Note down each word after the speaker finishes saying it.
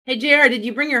Hey, JR, did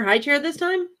you bring your high chair this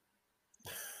time?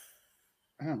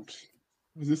 Ouch.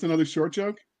 Was this another short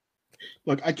joke?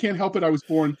 Look, I can't help it. I was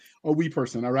born a wee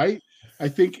person, all right? I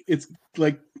think it's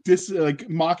like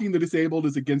mocking the disabled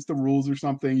is against the rules or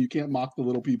something. You can't mock the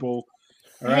little people.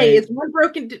 All Hey, right. it's one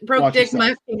broke Watch dick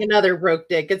yourself. mocking another broke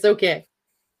dick. It's okay.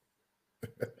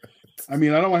 I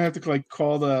mean, I don't want to have to like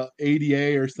call the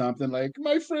ADA or something like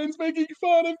my friend's making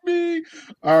fun of me.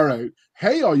 All right.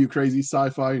 Hey, all you crazy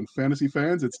sci-fi and fantasy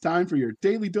fans, it's time for your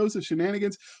daily dose of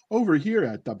shenanigans over here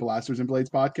at the Blasters and Blades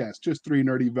podcast. Just three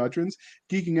nerdy veterans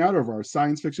geeking out over our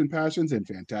science fiction passions and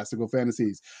fantastical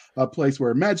fantasies. A place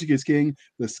where magic is king,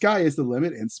 the sky is the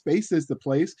limit, and space is the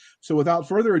place. So without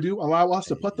further ado, allow us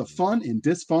to put the fun in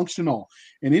dysfunctional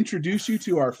and introduce you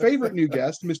to our favorite new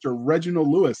guest, Mr. Reginald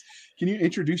Lewis. Can you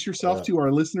introduce yourself to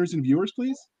our listeners and viewers,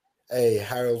 please? Hey,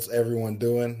 how's everyone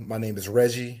doing? My name is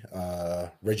Reggie,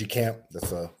 Reggie Camp.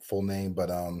 That's a full name, but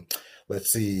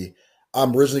let's see.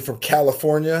 I'm originally from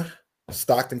California,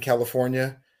 Stockton,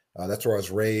 California. That's where I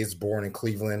was raised, born in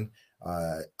Cleveland.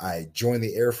 I joined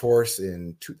the Air Force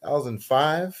in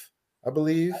 2005, I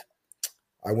believe.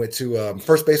 I went to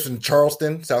first base was in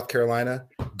Charleston, South Carolina.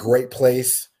 Great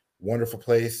place, wonderful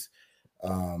place.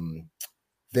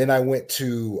 Then I went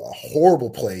to a horrible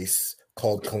place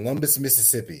called Columbus,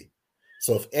 Mississippi.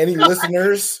 So if any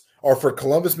listeners are for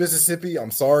Columbus, Mississippi,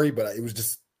 I'm sorry, but it was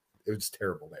just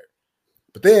terrible there.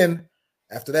 But then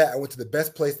after that, I went to the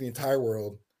best place in the entire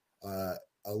world, a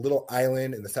little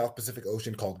island in the South Pacific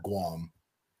Ocean called Guam.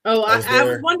 Oh, I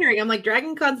was wondering. I'm like,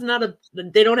 Dragon Con's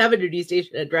they don't have a duty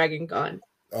station at Dragon Con.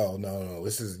 Oh, no.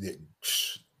 This is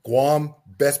Guam,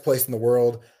 best place in the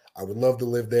world. I would love to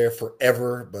live there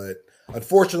forever, but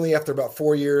unfortunately, after about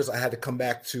 4 years, I had to come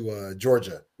back to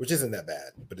Georgia, which isn't that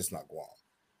bad, but it's not Guam.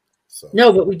 So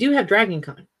no, but we do have Dragon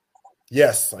Con.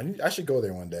 Yes, I should go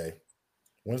there one day.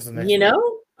 When's the next?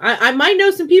 I might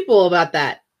know some people about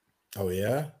that. Oh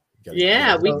yeah,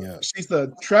 yeah. She's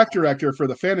the track director for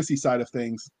the fantasy side of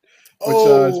things, which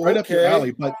is right up your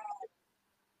alley. But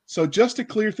so just to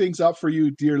clear things up for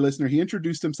you, dear listener, he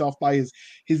introduced himself by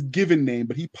his given name,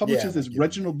 but he publishes as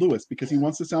Reginald Lewis because he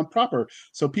wants to sound proper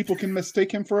so people can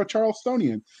mistake him for a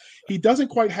Charlestonian. He doesn't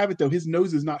quite have it, though. His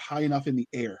nose is not high enough in the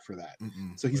air for that.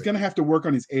 So he's going to have to work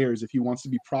on his airs if he wants to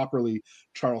be properly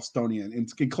Charlestonian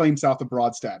and can claim South of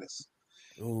Broad status.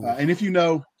 And if you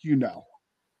know, you know.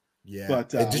 Yeah. But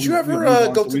did you ever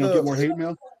go to get more hate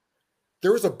mail?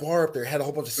 There was a bar up there, had a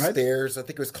whole bunch of stairs. I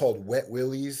think it was called Wet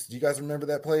Willie's. Do you guys remember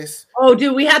that place? Oh,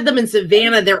 dude, we had them in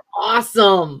Savannah. They're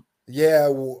awesome. Yeah,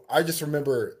 well, I just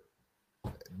remember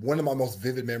one of my most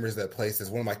vivid memories of that place is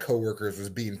one of my coworkers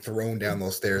was being thrown down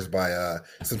those stairs by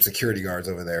some security guards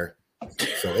over there.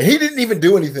 So and he didn't even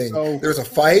do anything. There was a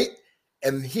fight,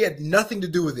 and he had nothing to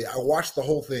do with it. I watched the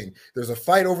whole thing. There was a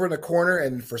fight over in the corner,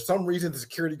 and for some reason, the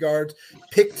security guards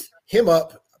picked him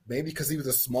up, maybe because he was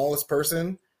the smallest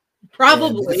person.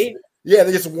 Probably.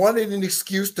 They just wanted an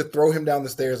excuse to throw him down the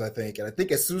stairs, I think. And I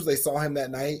think as soon as they saw him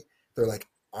that night, they're like,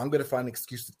 I'm going to find an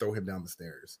excuse to throw him down the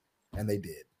stairs. And they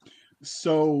did.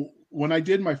 So when I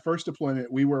did my first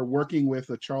deployment, we were working with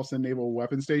the Charleston Naval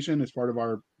Weapons Station as part of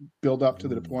our build up to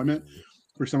the deployment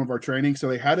for some of our training. So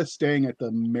they had us staying at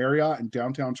the Marriott in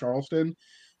downtown Charleston.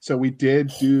 So we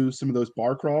did do some of those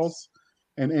bar crawls.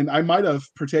 And I might have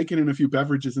partaken in a few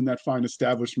beverages in that fine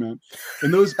establishment.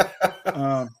 And those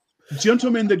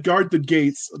gentlemen that guard the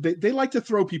gates, they like to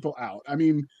throw people out. I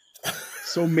mean,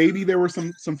 so maybe there were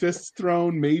some fists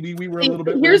thrown. Maybe we were a little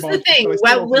bit. Here's the thing: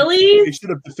 Wet Willie's. They should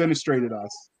have defenestrated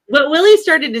us. Wet Willie's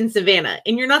started in Savannah,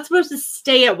 and you're not supposed to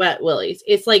stay at Wet Willie's.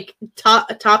 It's like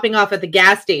topping off at the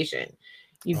gas station.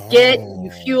 You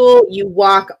you fuel, you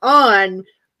walk on,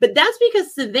 but that's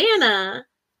because Savannah,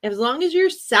 as long as you're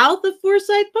south of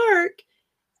Forsyth Park,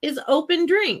 is open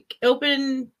drink,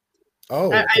 open.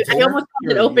 I almost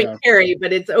called it open carry,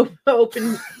 but it's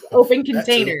open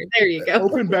container. There you go.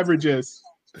 Open beverages.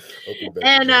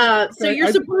 And so you're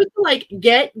supposed to like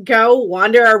go,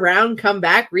 wander around, come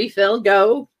back, refill,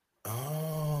 go.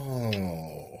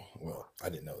 Oh, well, I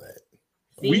didn't know that.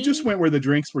 We just went where the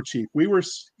drinks were cheap. We were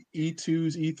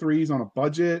E2s, E3s on a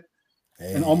budget,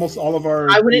 and almost all of our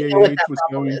BAH was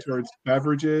going towards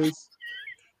beverages.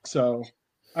 So,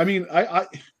 I mean,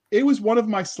 it was one of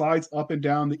my slides up and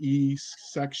down the E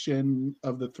section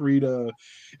of the 3 to.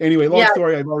 Anyway, long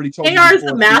story. I've already told you. AR's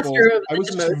the master of. I was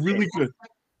just really good.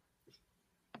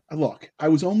 Look, I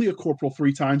was only a corporal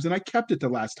 3 times, and I kept it the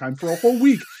last time for a whole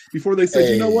week before they said,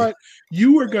 you know what?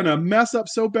 You are going to mess up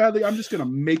so badly, I'm just going to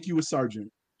make you a sergeant.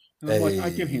 And I'm like,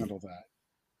 I can handle that.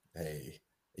 Hey,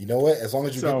 you know what? As long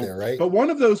as you get there, right? But one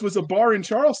of those was a bar in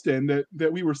Charleston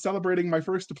that we were celebrating my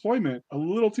first deployment a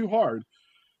little too hard.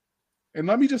 And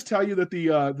let me just tell you that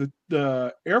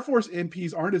the Air Force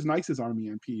MPs aren't as nice as Army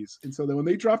MPs, and so that when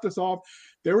they dropped us off,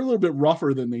 they were a little bit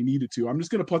rougher than they needed to. I'm just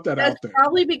going to put that out there.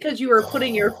 Probably because you were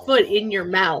putting your foot in your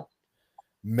mouth.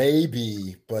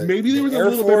 Maybe, but maybe there was a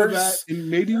little bit of that, and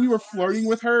maybe we were flirting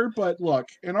with her. But look,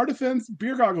 in our defense,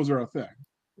 beer goggles are a thing.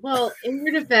 Well, in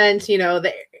your defense,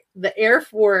 the Air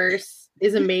Force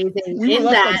is amazing in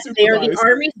that they are the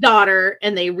Army's daughter,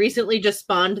 and they recently just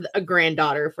spawned a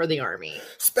granddaughter for the Army.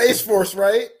 Space Force,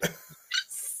 right?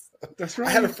 That's right.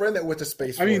 I had a friend that went to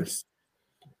Space Force.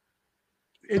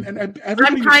 And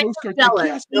everybody in the Coast Guard, like,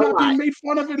 yes, we're not being made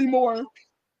fun of anymore.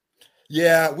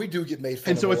 Yeah, we do get made fun of.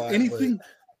 And so, if anything,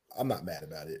 I'm not mad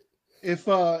about it. If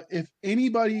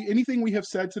anything we have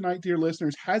said tonight, dear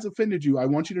listeners, has offended you, I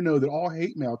want you to know that all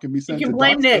hate mail can be sent to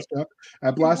Nick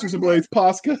at Blasters and Blades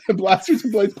Podcast at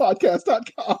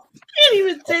blastersandbladespodcast.com. Can't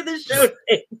even say the show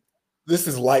name. This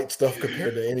is light stuff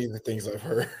compared to any of the things I've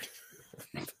heard.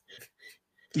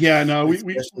 Yeah, no,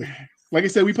 we like I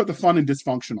said, we put the fun in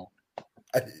dysfunctional.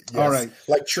 Yes, all right,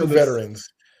 like true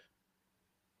veterans.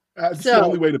 That's the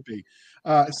only way to be.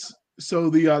 So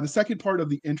the second part of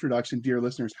the introduction, dear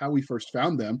listeners, how we first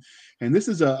found them, and this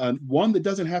is a one that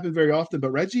doesn't happen very often,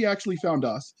 but Reggie actually found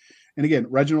us. And again,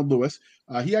 Reginald Lewis,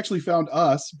 he actually found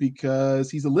us because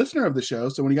he's a listener of the show.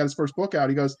 So when he got his first book out,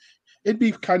 he goes, it'd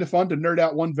be kind of fun to nerd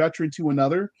out one veteran to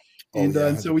another.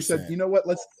 And so we said, you know what,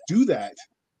 let's do that.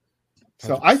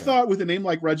 So 100%. I thought with a name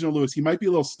like Reginald Lewis, he might be a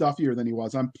little stuffier than he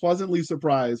was. I'm pleasantly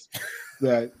surprised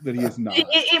that he is not.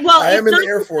 I am in the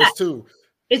Air Force too.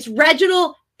 It's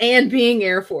Reginald and being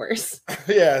Air Force.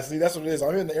 Yeah, see, that's what it is.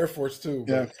 I'm in the Air Force too.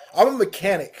 But yeah. I'm a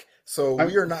mechanic, so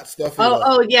we are not stuffy.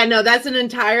 Oh, yeah, no, that's an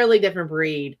entirely different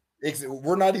breed.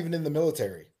 We're not even in the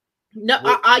military. No,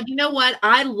 you know what?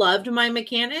 I loved my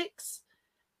mechanics.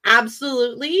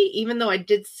 Absolutely, even though I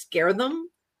did scare them.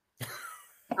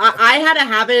 I had a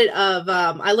habit of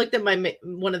I looked at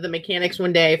one of the mechanics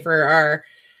one day for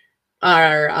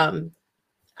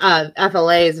our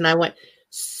FLAs, and I went,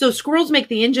 so squirrels make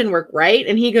the engine work, right?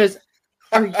 And he goes,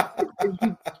 are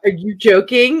you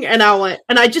joking? And I went,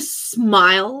 and I just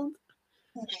smiled.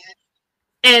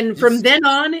 And from then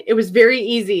on, it was very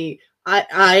easy.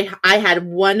 I had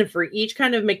one for each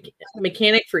kind of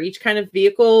mechanic for each kind of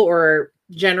vehicle or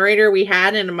generator we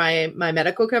had in my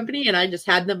medical company, and I just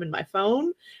had them in my phone,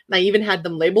 and I even had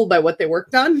them labeled by what they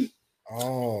worked on.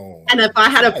 Oh. And if I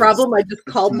had a problem, I just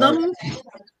called them,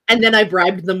 and then I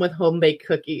bribed them with home-baked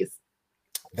cookies.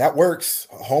 That works.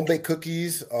 Home-baked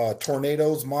cookies,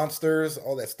 tornadoes, monsters,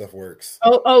 all that stuff works.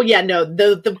 Oh yeah, no.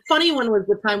 The funny one was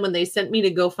the time when they sent me to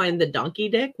go find the donkey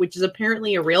dick, which is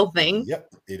apparently a real thing.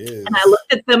 Yep, it is. And I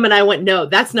looked at them and I went, "No,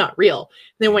 that's not real."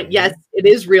 And they went, "Yes, it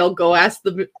is real. Go ask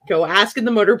in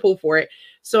the motor pool for it."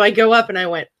 So I go up and I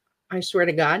went, "I swear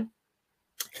to God,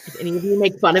 if any of you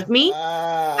make fun of me,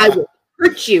 I will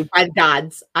hurt you. By the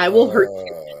gods, I will hurt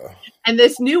you." And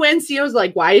this new NCO is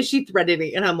like, "Why is she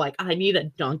threatening?" And I'm like, "I need a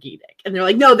donkey dick." And they're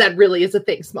like, "No, that really is a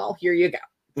thing, Small. Here you go."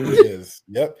 It is.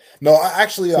 Yep. No, I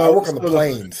work on the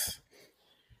planes.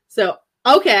 So,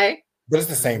 okay. But it's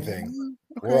the same thing.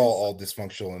 Okay. We're all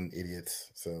dysfunctional and idiots.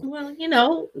 So, well,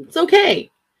 it's okay.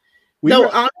 We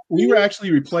were actually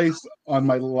replaced on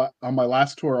my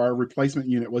last tour. Our replacement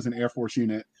unit was an Air Force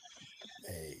unit.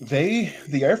 The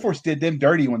Air Force did them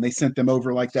dirty when they sent them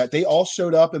over like that. They all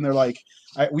showed up and they're like,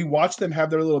 we watched them have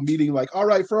their little meeting, like, all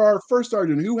right, for our first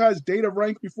sergeant, who has date of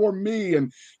rank before me? And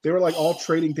they were like all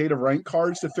trading date of rank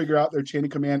cards to figure out their chain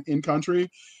of command in country.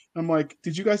 I'm like,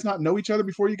 did you guys not know each other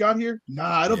before you got here?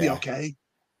 Nah, it'll be okay.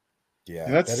 Yeah,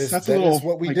 and that's a little,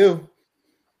 what we do.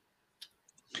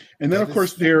 And then, of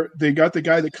course, they got the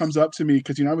guy that comes up to me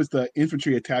because I was the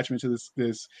infantry attachment to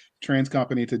this trans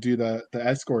company to do the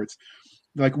escorts.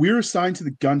 Like, we were assigned to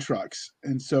the gun trucks,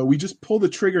 and so we just pull the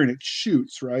trigger and it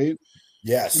shoots, right?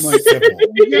 Yes, like, simple.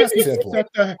 Yes,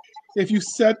 if you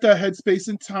set the headspace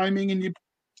and timing and you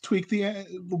tweak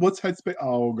what's headspace?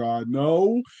 Oh God,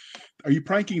 no! Are you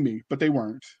pranking me? But they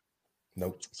weren't.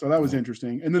 Nope. So that was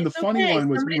interesting. And then the funny one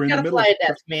was we were in the middle of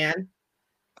desk, man.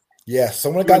 Yeah,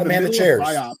 someone got to man the chairs.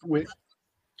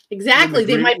 Exactly,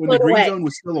 they might when the green zone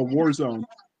was still a war zone.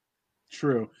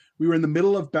 True. We were in the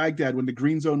middle of Baghdad when the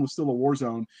green zone was still a war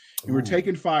zone. We were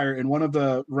taking fire, and one of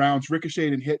the rounds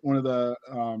ricocheted and hit one of the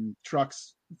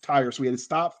truck's tires. So we had to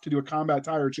stop to do a combat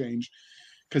tire change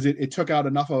because it took out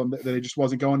enough of them that it just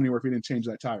wasn't going anywhere if we didn't change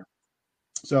that tire.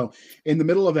 So in the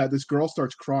middle of that, this girl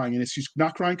starts crying, and she's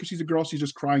not crying because she's a girl. She's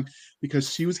just crying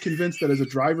because she was convinced that as a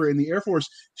driver in the Air Force,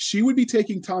 she would be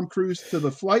taking Tom Cruise to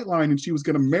the flight line and she was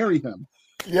going to marry him.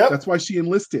 Yeah, that's why she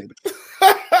enlisted.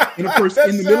 And of course,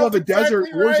 in the middle of a desert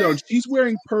war zone, she's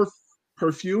wearing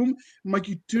perfume. I'm like,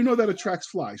 you do know that attracts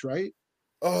flies, right?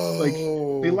 Oh, Like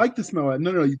they like the smell of it.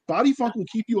 No, body funk will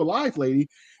keep you alive, lady.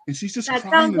 And she's just That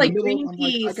crying sounds in like the middle. I'm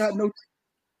like,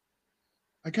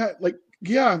 Greenpeace.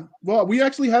 yeah. Well, we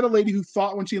actually had a lady who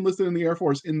thought when she enlisted in the Air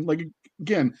Force, and like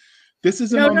again, this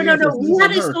isn't No, on no, the no, Air no. Force. This We is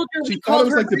had on a her. soldier. She We thought it called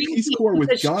was her like the Peace Greenpeace Corps with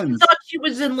because she guns. thought she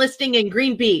was enlisting in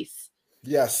Greenpeace.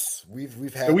 yes,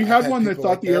 we've had. And we I've had one that people thought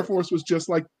like the Air Force was just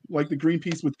like the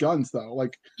Greenpeace with guns, though.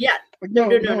 Like Yeah, no,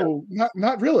 no.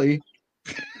 not really.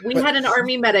 We But- had an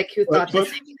Army medic who thought the but-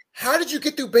 same. How did you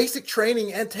get through basic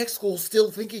training and tech school still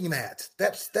thinking that?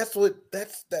 That's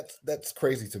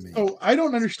crazy to me. Oh, I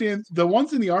don't understand. The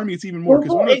ones in the Army, it's even more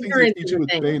because one of the things they Ignorance teach is you a with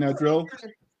thing. bayonet drill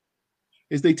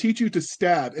is they teach you to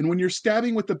stab. And when you're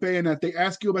stabbing with the bayonet, they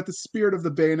ask you about the spirit of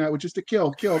the bayonet, which is to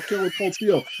kill with cold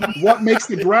steel. What makes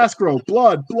the grass grow?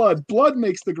 Blood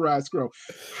makes the grass grow.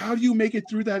 How do you make it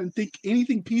through that and think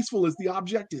anything peaceful is the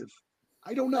objective?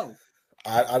 I don't know.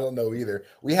 I don't know either.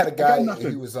 We had a got guy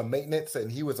nothing. who was a maintenance,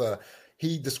 and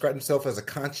he described himself as a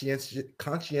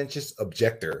conscientious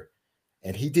objector,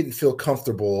 and he didn't feel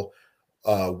comfortable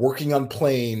working on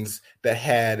planes that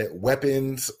had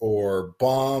weapons or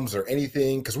bombs or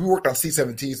anything, because we worked on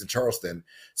C-17s in Charleston,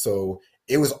 so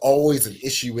it was always an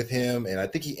issue with him, and I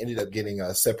think he ended up getting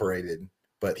separated.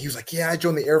 But he was like, "Yeah, I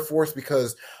joined the Air Force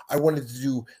because I wanted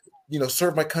to do,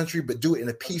 serve my country, but do it in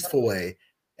a peaceful way."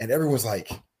 And everyone's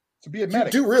like, To be a "You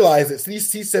medic. do realize that these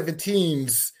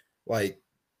C-17s like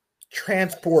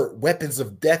transport weapons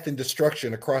of death and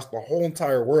destruction across the whole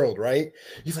entire world, right?"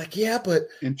 He's like, "Yeah, but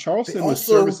And Charleston they was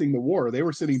also- servicing the war. They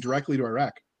were sitting directly to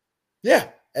Iraq. yeah."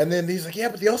 And then he's like, "Yeah,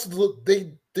 but they also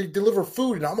they deliver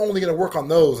food, and I'm only going to work on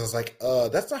those." I was like,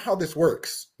 "That's not how this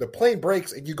works. The plane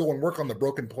breaks, and you go and work on the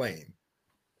broken plane."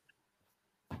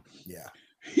 Yeah.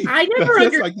 I never That's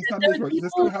understood like, that's not this those works.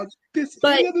 That's people, not how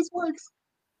but- any of this works.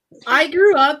 I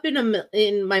grew up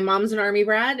in my mom's an Army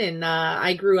brat, and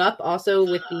I grew up also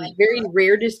with the very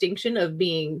rare distinction of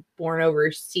being born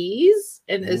overseas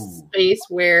in a Ooh. space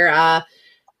where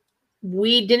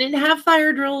we didn't have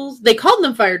fire drills. They called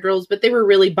them fire drills, but they were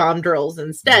really bomb drills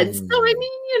instead. So I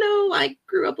mean, I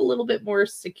grew up a little bit more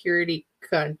security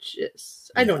conscious.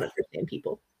 I don't understand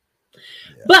people.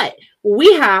 Yeah. But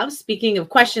we have, speaking of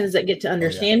questions that get to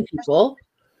understand people,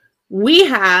 we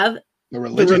have The the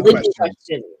religion religion question.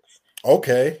 questions.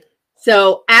 Okay.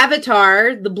 So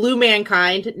Avatar, the blue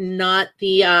mankind, not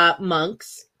the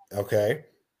monks. Okay.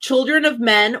 Children of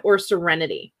Men or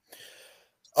Serenity?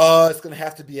 It's gonna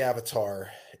have to be Avatar.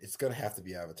 It's gonna have to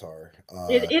be Avatar.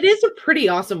 It is a pretty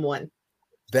awesome one.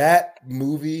 That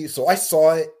movie. So I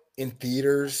saw it in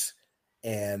theaters,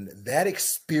 and that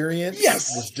experience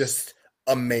Yes! was just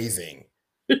amazing.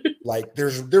 Like there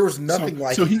was nothing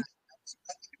like so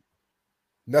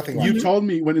nothing like you it. told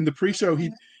me when in the pre-show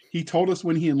he told us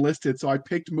when he enlisted, so I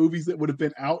picked movies that would have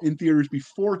been out in theaters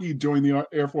before he joined the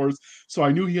Air Force, so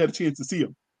I knew he had a chance to see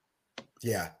them.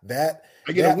 Yeah, that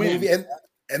I get that a win. movie,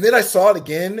 and then I saw it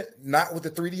again, not with the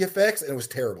 3D effects, and it was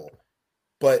terrible.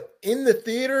 But in the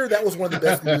theater, that was one of the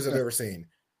best movies I've ever seen.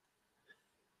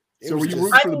 It So was were you just-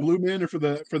 rooting for the Blue Men or for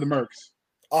the Mercs?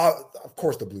 of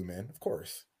course, the Blue Man, of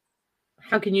course.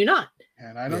 How can you not?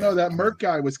 And I don't Yeah, know, that I Merc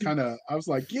guy was kind of, I was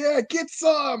like, yeah, get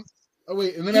some. Oh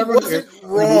wait, and then He everyone wasn't in the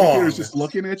movie theater wrong. is just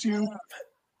looking at you.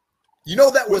 You know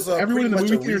that was Everyone in the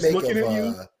pretty much movie a theater is remake looking of at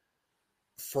you?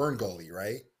 Fern Gully,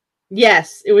 right?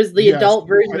 Yes, it was the Yes, adult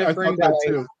version I of thought that Ferngully.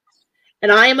 too.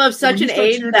 And I am of When such you an start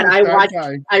age cheering that for I the bad watched.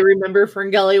 guy- I remember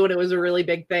Ferngully when it was a really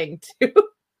big thing too.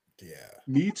 Yeah.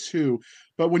 Me too.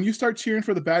 But when you start cheering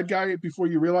for the bad guy before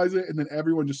you realize it, and then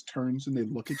everyone just turns and they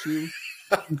look at you,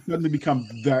 you suddenly become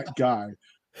that guy.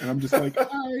 And I'm just like,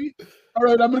 hi. All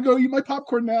right, I'm gonna go eat my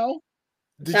popcorn now.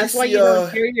 Did That's you why see, you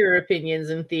don't share your opinions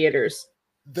in theaters.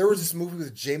 there was this movie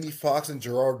with Jamie Foxx and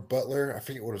Gerard Butler. I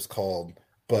forget what it was called,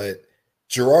 but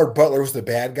Gerard Butler was the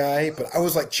bad guy, but I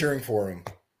was like cheering for him.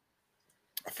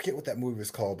 I forget what that movie was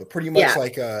called, but pretty much Yeah.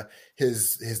 like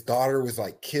his daughter was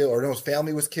like killed, or no, his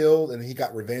family was killed, and he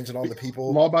got revenge on all the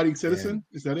people. Law-abiding citizen,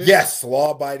 is that it? Yes,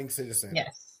 law-abiding citizen.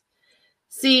 Yes.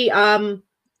 See,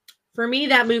 for me,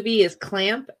 that movie is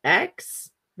Clamp X,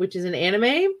 which is an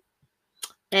anime.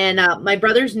 And my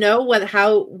brothers know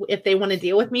if they want to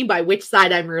deal with me by which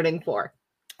side I'm rooting for.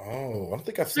 Oh, I don't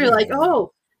think I've seen. They're that like, one.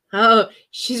 oh,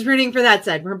 she's rooting for that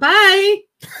side. Bye.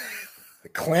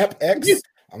 Clamp X.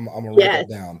 I'm gonna write Yes.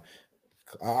 that down.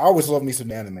 I always love me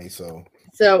some anime, so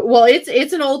So, well, it's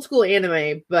an old school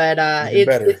anime, but Even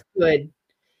better. it's good.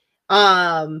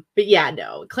 But yeah,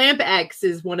 no, Clamp X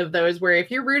is one of those where if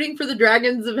you're rooting for the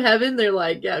dragons of heaven, they're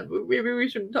like, yeah, maybe we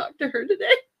shouldn't talk to her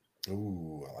today.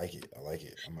 ooh, I like it. I like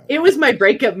it. It was my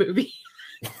breakup movie.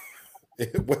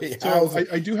 Wait, So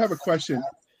I do have a question.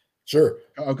 Sure.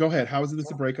 Oh, go ahead. How is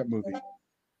this a breakup movie?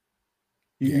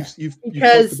 You've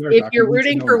Because the bear if doc, you're you need to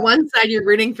rooting know for that. one side, you're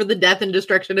rooting for the death and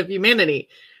destruction of humanity.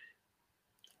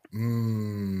 I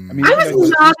mean, I was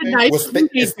not a nice is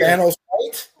teenager. Thanos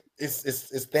right?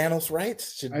 Is Thanos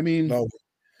right? I mean, no.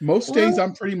 Most days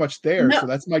I'm pretty much there, No. so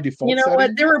that's my default You know setting.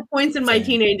 what? There were points in my Same.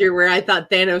 teenager where I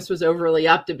thought Thanos was overly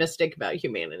optimistic about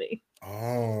humanity.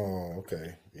 Oh,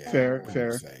 okay. Yeah,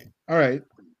 Fair. All right.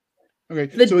 Okay.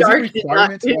 The So is it dark a did not,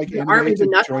 requirement to like the anime army to did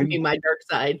not join? be my dark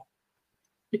side.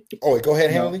 Oh, wait, go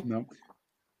ahead, No, Hanley. no.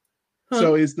 Huh.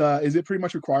 So is it pretty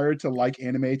much required to like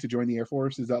anime to join the Air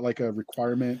Force? Is that like a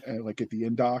requirement? Like at the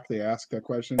indoc, they ask that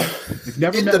question. I've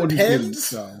never It met one who didn't. depends.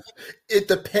 So It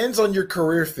depends on your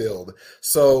career field.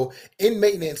 So in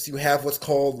maintenance, you have what's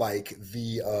called like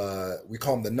we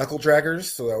call them the knuckle draggers.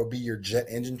 So that would be your jet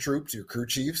engine troops, your crew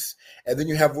chiefs. And then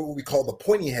you have what we call the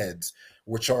pointy heads,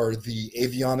 which are the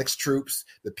avionics troops,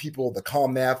 the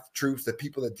comm nav troops, the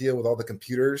people that deal with all the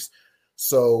computers.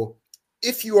 So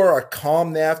if you are a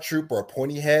comm nav troop or a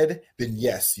pointy head, then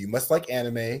yes, you must like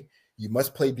anime. You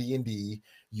must play D&D.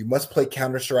 You must play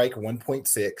Counter-Strike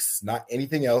 1.6, not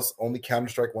anything else, only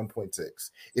Counter-Strike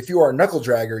 1.6. If you are a knuckle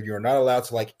dragger, you are not allowed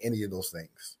to like any of those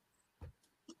things.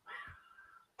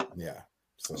 Yeah.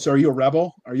 So are you a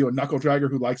rebel? Are you a knuckle dragger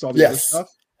who likes all the other stuff?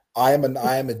 I am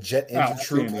a jet engine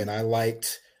troop, damn it. and I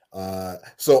liked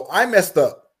so I messed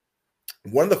up.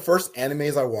 One of the first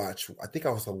animes I watched, I think I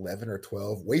was 11 or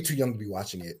 12, way too young to be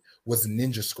watching it, was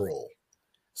Ninja Scroll.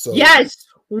 So Yes,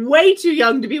 way too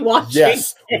young to be watching.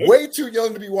 yes, way too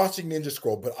young to be watching Ninja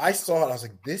Scroll. But I saw it, I was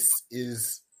like, this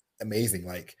is amazing.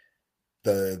 Like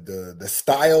the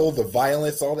style, the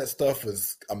violence, all that stuff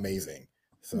was amazing.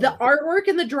 So The artwork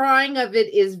and the drawing of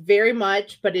it is very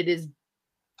much, but it is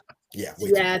yeah, way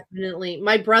too definitely.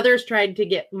 My brothers tried to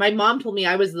get. My mom told me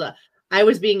I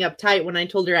was being uptight when I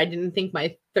told her I didn't think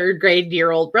my 3rd grade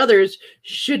year old brothers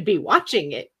should be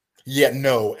watching it. Yeah,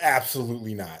 no,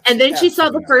 absolutely not. And then she saw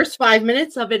Absolutely the first 5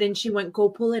 minutes of it and she went, go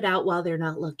pull it out while they're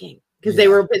not looking. Because Yeah. they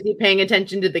were busy paying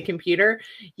attention to the computer.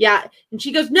 Yeah. And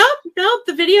she goes, nope,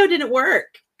 the video didn't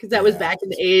work. Because that was Yeah. back in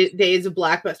the days of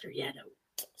Blockbuster. Yeah, no.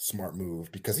 Smart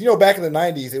move, because back in the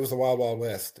 90s it was the Wild Wild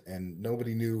West and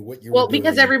nobody knew what you were Well, doing.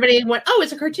 because everybody went, oh,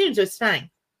 it's a cartoon, so it's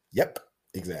fine. Yep,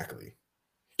 exactly.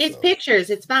 It's So- pictures,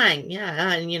 it's fine.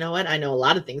 Yeah, and you know what? I know a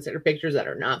lot of things that are pictures that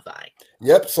are not fine.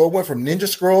 Yep. So it went from Ninja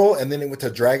Scroll, and then it went to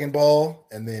Dragon Ball,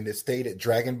 and then it stayed at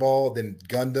Dragon Ball, then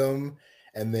Gundam,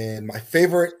 and then my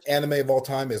favorite anime of all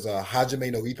time is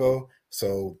Hajime no Ippo.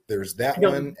 So there's that I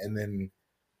don't- one, and then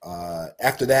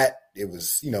after that, it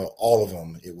was all of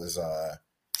them. It was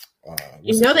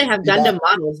They have Gundam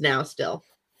models now still.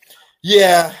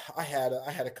 Yeah, I had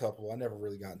a couple. I never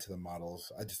really got into the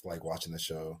models. I just like watching the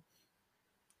show.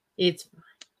 It's fine.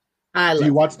 I Do love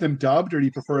you watch them dubbed, or do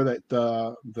you prefer that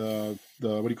the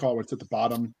what do you call it? What's at the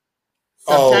bottom?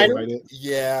 subtitles. Right,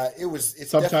 It's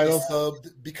Subtitle? definitely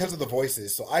subbed because of the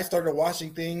voices. So I started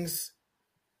watching things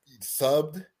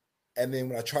subbed, and then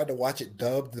when I tried to watch it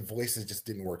dubbed, the voices just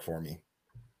didn't work for me.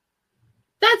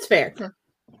 That's fair.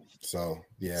 So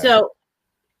yeah. So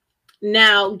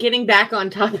now getting back on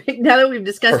topic, now that we've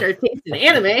discussed our taste in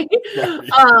anime,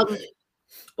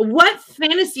 what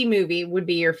fantasy movie would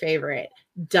be your favorite?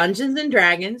 Dungeons and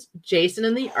Dragons, Jason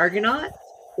and the Argonaut,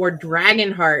 or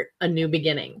Dragonheart: A New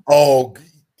Beginning? Oh,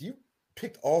 you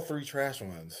picked all 3 trash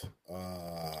ones.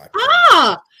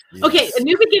 Okay, Yes. A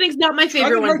New Beginning's not my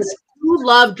favorite one, but Dragonheart's- I do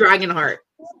love Dragonheart.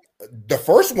 The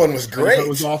first one was great. It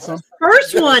was awesome.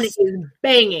 First Yes. one is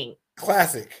banging.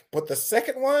 Classic. But the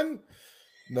second one,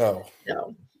 no.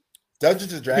 No.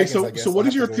 Dungeons and Dragons, so- I guess. so what I'll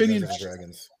is your have to go with opinion? Dungeons and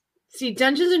Dragons. See,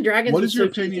 Dungeons and Dragons. What was is your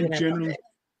so cheesy opinion and I loved generally? it.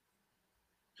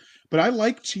 But I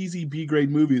like cheesy B grade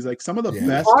movies. Like some of the Yeah.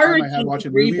 best Are time I had cheesy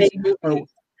watching remake movies are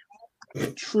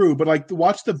movies. true, but like to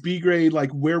watch the B grade like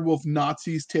werewolf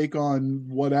Nazis take on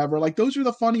whatever. Like those are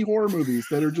the funny horror movies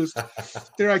that are just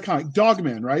they're iconic.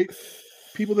 Dogman, right?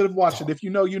 People that have watched it, if you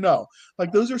know, you know.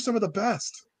 Like those are some of the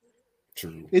best.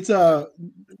 True. It's a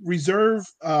reserve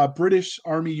British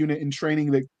Army unit in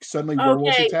training that suddenly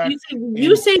werewolves Okay, attack.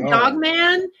 you say Oh,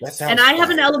 Dogman, That sounds and I have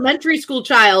an fire. elementary school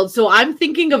child, so I'm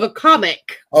thinking of a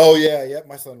comic. Oh yeah.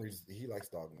 My son he likes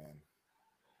Dogman.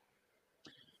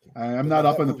 I'm But not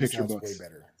up that on the movie picture sounds books. Way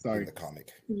better Sorry. than the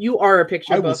comic. You are a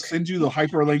picture I will book. send you the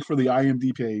hyperlink for the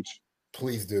IMDb page.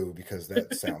 Please do, because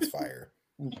that sounds fire.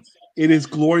 It is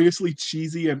gloriously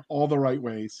cheesy in all the right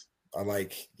ways. I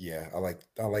like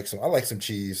some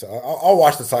cheese. I'll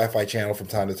watch the Sci-Fi Channel from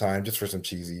time to time just for some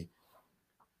cheesy.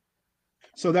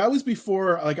 So that was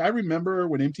before, like I remember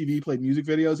when MTV played music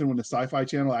videos and when the Sci-Fi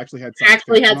Channel actually had science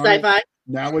Actually had fiction on it. sci-fi.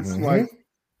 Now it's Mhm. like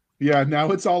Yeah,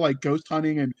 now it's all like ghost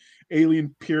hunting and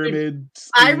alien pyramid.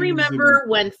 I schemes remember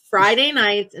when Friday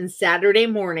nights and Saturday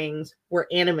mornings were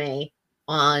anime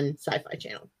on Sci-Fi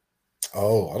Channel.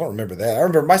 Oh, I don't remember that. I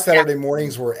remember my Saturday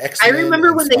mornings were I X-Men.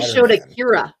 remember when they showed Spider-Man.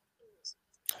 Akira.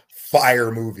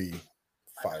 Fire movie.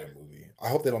 I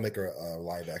hope they don't make a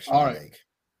live action All right. remake.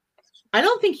 I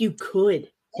don't think you could.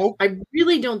 Hope I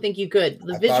really don't think you could.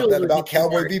 The I visuals thought that would about be too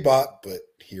Cowboy hard. Bebop, but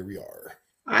here we are.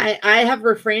 I have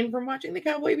refrained from watching the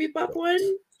Cowboy Bebop one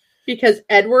because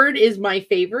Edward is my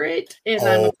favorite, and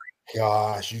Oh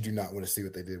gosh, you do not want to see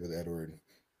what they did with Edward.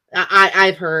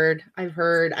 I've heard, I've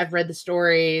read the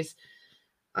stories.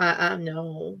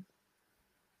 No.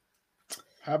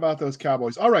 How about those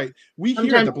Cowboys? All right, we here at the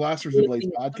Sometimes- Blasters and Blades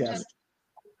podcast.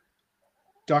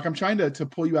 Doc, I'm trying to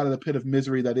pull you out of the pit of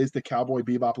misery that is the Cowboy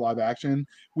Bebop live action.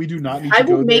 We do not need I to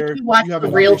go will make there. you watch have the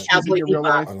enough real issues in Cowboy your real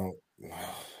Bebop.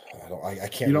 life. I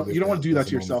can't. You don't want to do that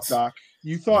to yourself, Doc.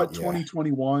 You thought Yeah.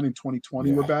 2021 and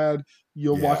 2020 were Yeah. bad.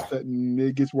 You'll Yeah. watch that and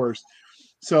it gets worse.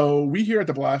 So we here at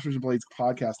the Blasters and Blades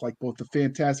podcast like both the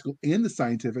fantastical and the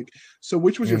scientific. So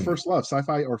which was your first love,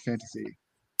 sci-fi or fantasy?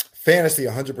 Fantasy,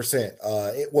 100%.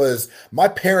 It was my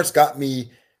parents got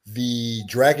me the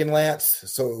Dragonlance,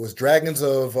 so it was Dragons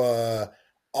of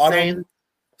Autumn,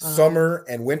 Summer,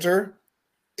 and Winter.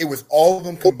 It was all of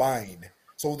them combined.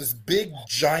 So this big,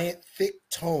 giant, thick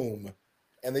tome,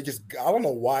 and they I don't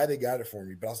know why they got it for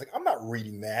me, but I was like, I'm not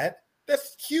reading that.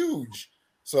 That's huge.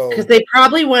 So Because they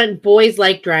probably went boys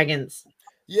like dragons.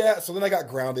 yeah, so then I got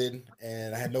grounded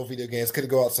and I had no video games,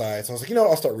 couldn't go outside. So I was like,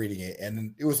 I'll start reading it.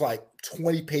 And it was like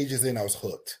 20 pages in, I was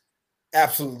hooked.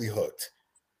 Absolutely hooked.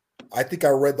 I think I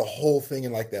read the whole thing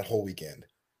in like that whole weekend.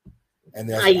 And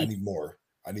then I was like,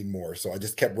 I need more. So I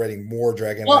just kept reading more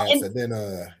Dragonlance. And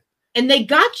then and they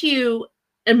got you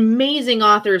amazing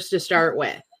authors to start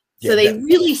with. So Yeah, they that-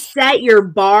 really set your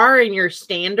bar and your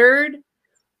standard.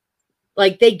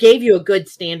 Like they gave you a good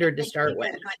standard to start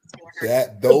with.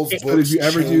 those So books did you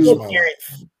ever changed do- my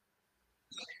life.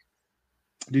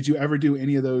 Did you ever do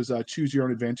any of those choose your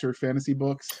own adventure fantasy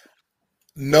books?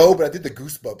 No, but I did the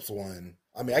Goosebumps one.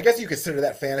 I mean, I guess you consider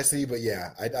that fantasy, but yeah,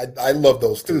 I love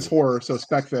those It too. was horror, so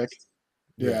spec fic.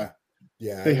 Yeah.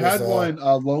 Yeah. They it was, had one,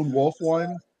 Lone Wolf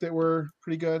one, that were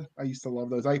pretty good. I used to love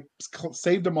those. I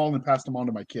saved them all and passed them on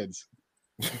to my kids.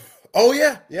 Oh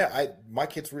yeah. My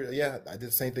kids read. Yeah, I did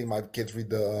the same thing. My kids read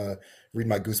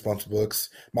my Goosebumps books.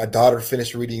 My daughter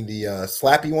finished reading the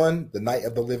Slappy one, The Night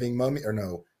of the Living Mummy, or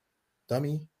no,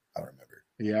 Dummy. I don't remember.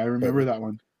 Yeah, I remember that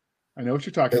one. I know what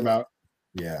you're talking about.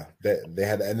 Yeah, they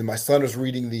had, and then my son was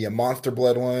reading the Monster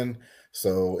Blood one.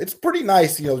 So it's pretty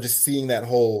nice, just seeing that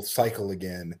whole cycle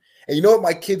again. And you know what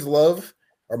my kids love,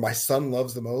 or my son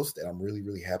loves the most, and I'm really,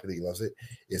 really happy that he loves it,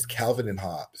 is Calvin and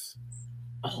Hobbes.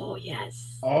 Oh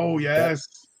yes. Oh yes.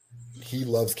 He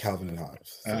loves Calvin and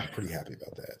Hobbes. So I'm pretty happy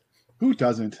about that. Who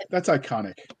doesn't? That's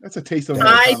iconic. That's a taste of I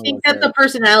Americana think right that's there. a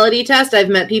personality test. I've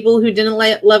met people who didn't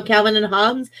love Calvin and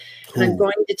Hobbes, and I'm Who?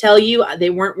 going to tell you they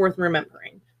weren't worth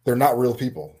remembering. They're not real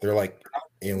people. They're like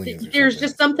aliens. There's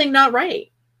just something not right.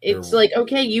 It's They're- like,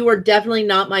 okay, you are definitely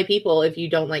not my people if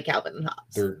you don't like Calvin and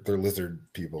Hobbes. they're lizard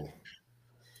people.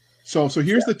 So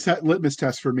here's the litmus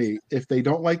test for me. If they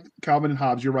don't like Calvin and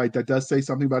Hobbes, you're right. That does say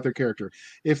something about their character.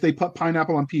 If they put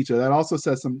pineapple on pizza, that also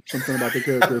says something about their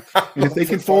character. And if they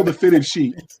can fold a fitted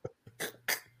sheet,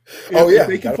 Oh, yeah, if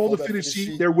they you can gotta fold a fold that fitted fitted sheet,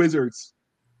 sheet. they're wizards.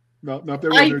 No, if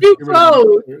they're I wizards, do get rid of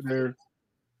them. They're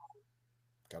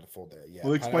Gotta fold that. Yeah.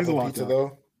 Well, it explains a Pineapple lot, pizza, Doc.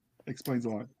 though. explains a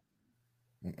lot.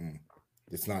 Mm-mm.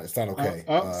 It's not okay.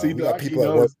 See, we got Doc, he people at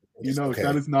work. knows. who He just, knows okay.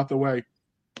 that is not the way.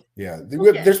 Yeah,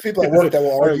 Okay. there's people at work that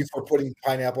will argue Right. for putting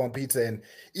pineapple on pizza, and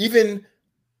even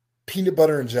peanut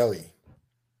butter and jelly.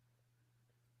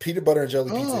 Peanut butter and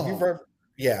jelly pizza. If you've Oh. ever,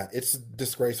 yeah, it's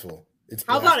disgraceful. It's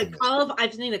How about blasphemous.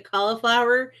 I've seen a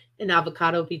cauliflower and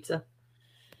avocado pizza.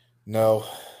 No,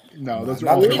 No, those are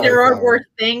not all the Maybe there are cauliflower. worse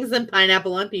things than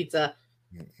pineapple on pizza.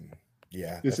 Mm-mm.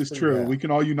 Yeah, This that's is pretty true. bad. We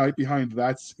can all unite behind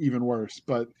that's even worse.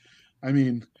 But I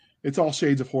mean, it's all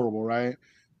shades of horrible, right?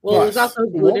 Well, it was Yes. also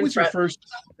What was your first?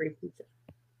 gluten-free pizza.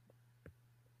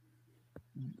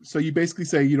 So you basically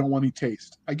say you don't want any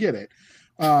taste. I get it.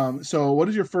 So what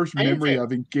is your first I didn't memory say-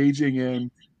 of engaging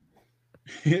in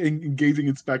engaging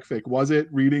in spec fic? Was it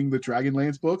reading the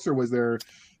Dragonlance books, or was there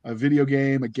a video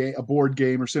game, a board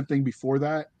game, or something before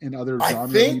that in other I genre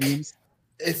think- mediums?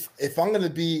 If I'm gonna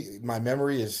be, my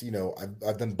memory is,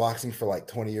 I've done boxing for like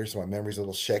 20 years, so my memory's a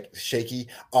little shaky.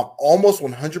 I'm almost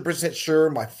 100% sure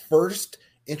my first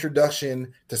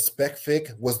introduction to spec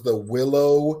fic was the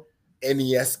Willow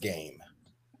NES game.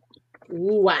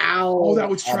 Wow. Oh, that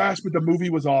was trash, but the movie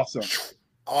was awesome.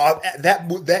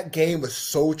 That game was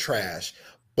so trash,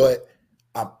 but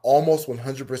I'm almost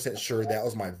 100% sure that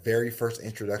was my very first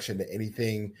introduction to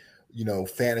anything,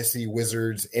 fantasy,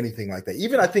 wizards, anything like that.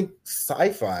 Even I think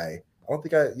sci-fi. I'm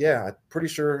pretty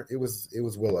sure it was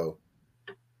Willow.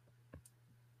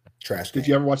 Trash game. Did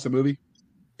you ever watch the movie?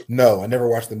 No, I never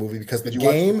watched the movie because the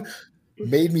game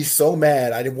made me so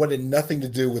mad. I wanted nothing to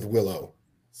do with Willow.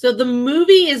 So the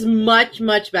movie is much,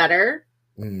 much better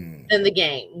than the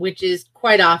game, which is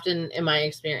quite often, in my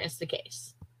experience, the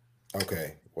case.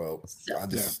 Okay, well, it's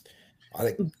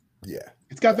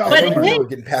got Val Kilmer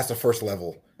getting past the first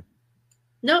level.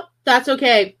 No, that's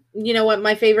okay. You know what?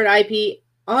 My favorite IP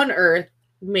on Earth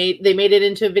made it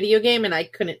into a video game, and I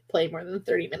couldn't play more than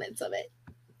 30 minutes of it.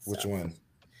 So. Which one?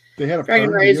 They had a Dragon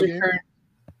Rise Return.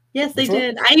 Yes, they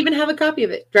did. I even have a copy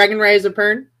of it. Dragon Rise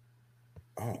Return.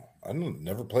 Oh, I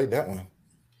never played that one.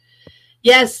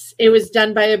 Yes, it was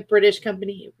done by a British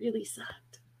company. It really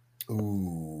sucked.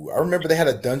 Ooh, I remember they had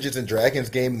a Dungeons and Dragons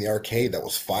game in the arcade that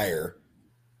was fire.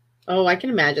 Oh, I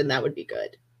can imagine that would be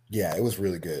good. Yeah, it was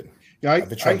really good. Yeah, I've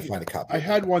been trying to find a copy. I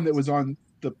had one that was on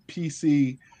the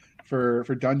PC for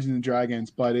Dungeons and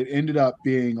Dragons, but it ended up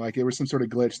being like it was some sort of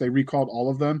glitch. They recalled all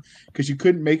of them because you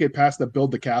couldn't make it past the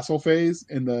build the castle phase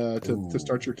in to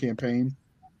start your campaign.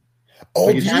 Oh,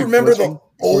 like do you remember the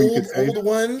old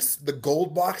ones? The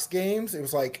gold box games? It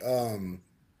was like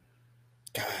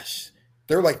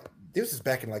they're like this is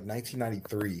back in like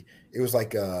 1993. It was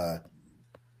like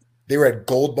they were at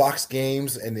gold box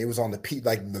games and it was on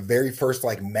the very first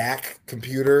like Mac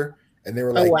computer and they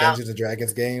were like Dungeons and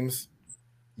Dragons games.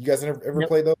 You guys ever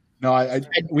played those? No,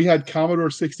 we had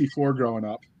Commodore 64 growing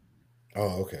up.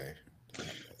 Oh, okay.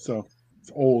 So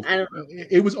it's old.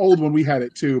 It was old when we had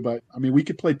it too, but I mean, we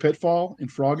could play Pitfall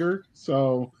and Frogger,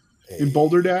 so in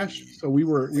Boulder Dash, so we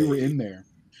were in there.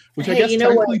 Which I guess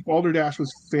technically Boulder Dash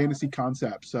was fantasy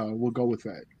concept, so we'll go with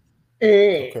that.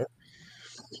 Okay.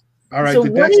 All right. So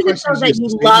what is it that you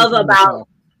love about?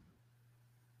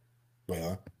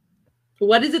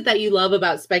 What is it that you love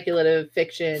about speculative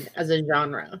fiction as a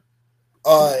genre?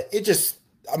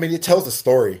 It tells a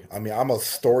story. I mean, I'm a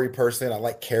story person. I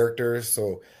like characters,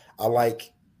 so I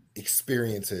like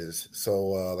experiences. So,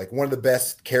 like one of the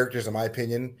best characters, in my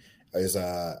opinion, is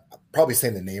probably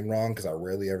saying the name wrong because I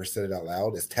rarely ever said it out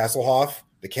loud. Is Tasselhoff,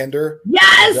 the Kender?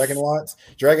 Yes,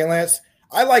 Dragonlance.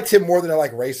 I liked him more than I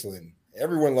like Raistlin.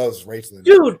 Everyone loves Raistlin.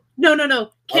 Dude, no.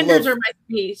 Kinders are my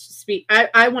speed.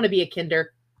 I want to be a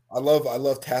Kinder. I love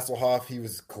Tasselhoff. He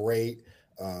was great.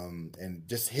 And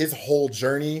just his whole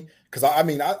journey. Because I'm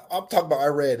talking about, I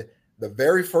read the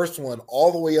very first one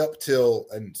all the way up till,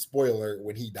 and spoiler,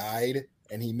 when he died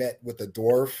and he met with the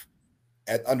dwarf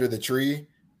under the tree.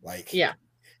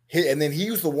 And then he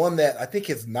was the one that I think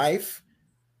his knife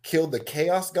killed the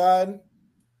Chaos God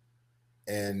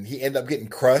and he ended up getting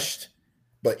crushed.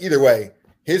 But either way,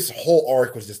 his whole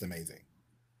arc was just amazing.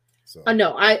 So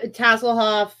no,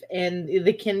 Tasselhoff and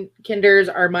the Kinders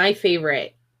are my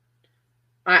favorite.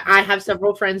 I have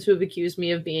several friends who have accused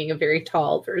me of being a very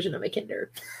tall version of a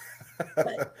Kinder.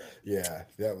 Yeah,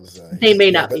 that was. They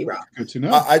may not be wrong. Good to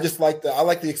know. I just like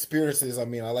the experiences. I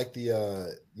mean, I like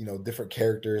the different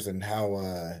characters and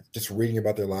how just reading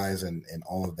about their lives and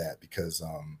all of that because I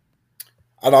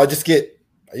don't know. I just get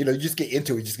you just get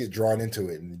into it, you just get drawn into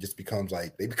it, and it just becomes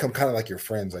like they become kind of like your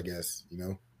friends, I guess.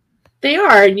 They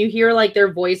are, and you hear like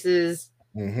their voices,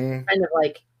 kind of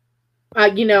like, I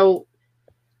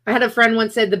had a friend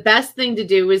once said the best thing to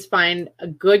do is find a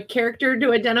good character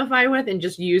to identify with and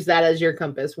just use that as your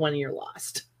compass when you're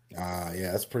lost.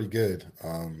 Yeah, that's pretty good.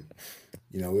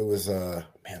 It was I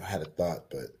had a thought,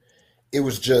 but it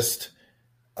was just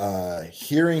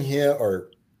hearing him or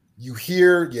you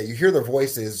hear their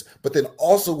voices, but then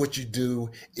also what you do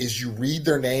is you read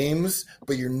their names,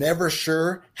 but you're never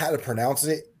sure how to pronounce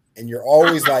it. And you're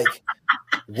always like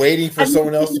waiting for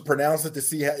someone else to pronounce it to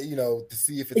see how, to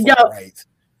see if it's right.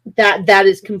 That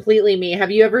is completely me.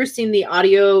 Have you ever seen the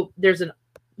audio? There's a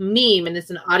meme and it's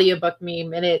an audiobook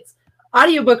meme and it's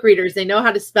audiobook readers. They know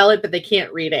how to spell it, but they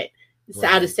can't read it. It's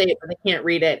how to say it, but they can't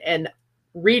read it. And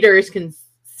readers can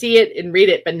see it and read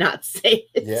it, but not say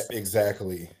it. Yeah,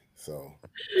 exactly. So,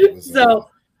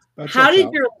 how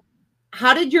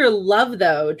did your love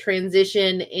though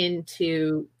transition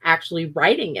into actually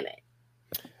writing in it?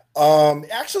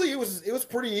 Actually, it was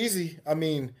pretty easy. I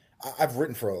mean, I've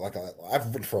written for a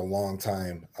long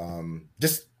time.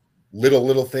 Just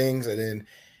little things, and then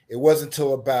it wasn't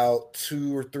until about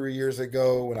 2 or 3 years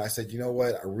ago when I said, you know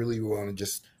what, I really want to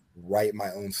just write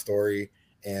my own story,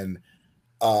 and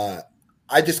I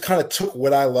just kind of took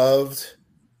what I loved,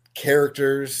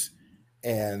 characters,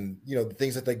 and the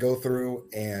things that they go through,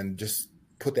 and just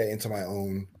put that into my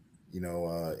own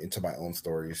into my own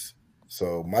stories.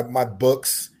 So my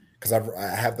books, because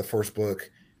I have the first book,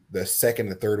 the second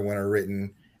and third one are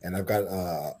written, and I've got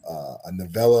a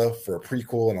novella for a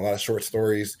prequel and a lot of short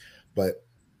stories, but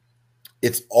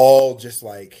it's all just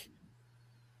like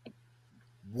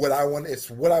what I want. It's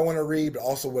what I want to read, but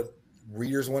also what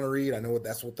readers want to read. I know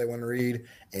that's what they want to read,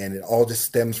 and it all just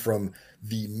stems from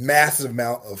the massive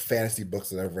amount of fantasy books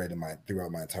that I've read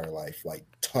throughout my entire life, like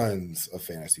tons of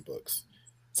fantasy books.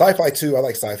 Sci-fi too. I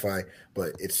like sci-fi,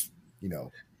 but it's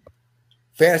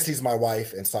fantasy is my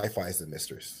wife and sci-fi is the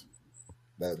mistress.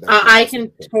 I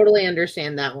can totally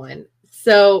understand that one.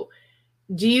 So,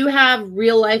 do you have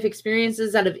real life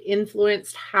experiences that have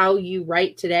influenced how you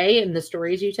write today and the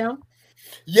stories you tell?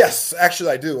 Yes,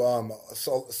 actually I do.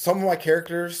 So some of my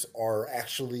characters are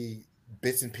actually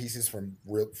bits and pieces from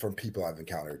people I've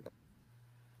encountered.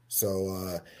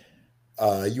 So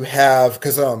you have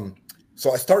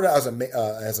so I started out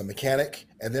as a mechanic,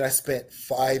 and then I spent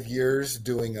 5 years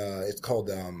doing it's called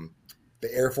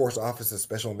the Air Force Office of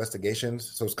Special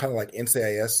Investigations. So it's kind of like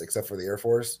NCIS except for the Air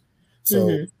Force.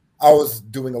 So I was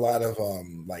doing a lot of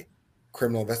like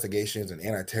criminal investigations and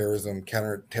anti-terrorism,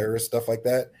 counter-terrorist stuff like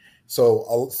that.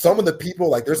 So some of the people,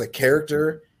 like there's a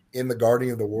character in The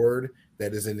Guardian of the Ward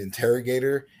that is an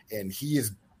interrogator, and he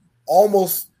is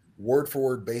almost word for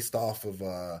word based off of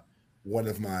one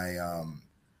of my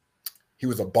he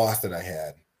was a boss that I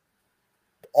had,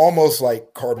 almost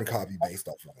like carbon copy based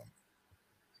off of him.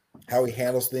 How he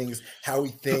handles things, how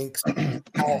he thinks,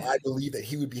 how I believe that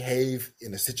he would behave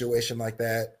in a situation like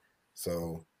that.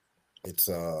 So it's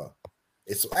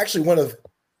actually one of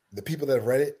the people that have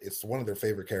read it, it's one of their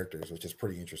favorite characters, which is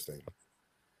pretty interesting.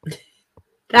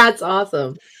 That's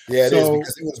awesome. Yeah, it is,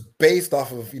 because it was based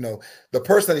off of, the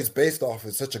person that he's based off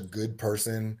is such a good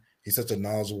person. He's such a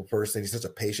knowledgeable person. He's such a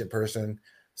patient person.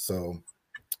 So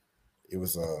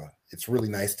it's really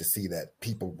nice to see that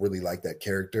people really like that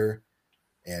character,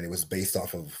 and it was based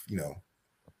off of,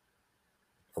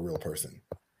 a real person.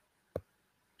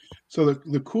 So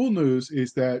the cool news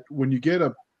is that when you get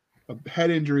a head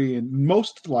injury in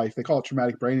most life, they call it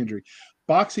traumatic brain injury.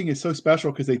 Boxing is so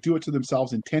special because they do it to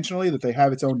themselves intentionally that they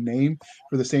have its own name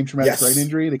for the same traumatic brain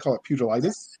injury. They call it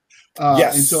pugilitis.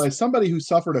 And so as somebody who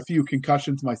suffered a few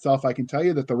concussions myself, I can tell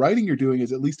you that the writing you're doing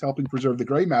is at least helping preserve the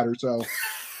gray matter. So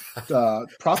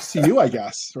props to you, I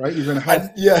guess, right? You're going to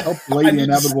help lay the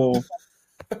inevitable,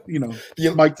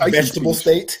 the Mike Tyson vegetable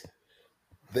state,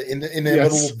 the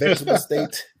inevitable vegetable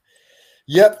state.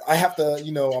 Yep, I have to,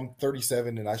 I'm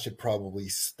 37 and I should probably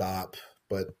stop.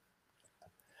 But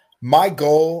my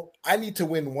goal, I need to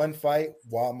win one fight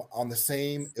while I'm on the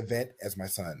same event as my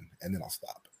son, and then I'll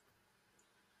stop.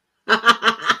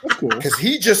 That's cool. Because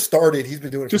he just started. He's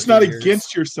been doing it just for 2 years. Not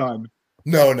against your son.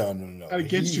 No. Not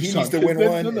against your he son. Needs to win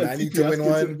one, and I need to win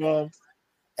one. Involved.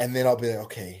 And then I'll be like,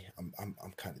 okay, I'm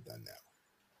kind of done now.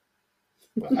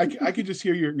 I could just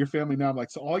hear your family now. I'm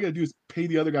like, so all I got to do is pay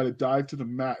the other guy to dive to the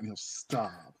mat, and he'll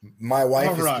stop. My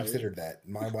wife has considered that.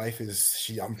 My wife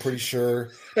I'm pretty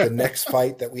sure the next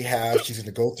fight that we have, she's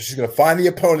going to find the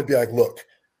opponent and be like, look,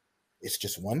 it's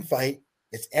just one fight.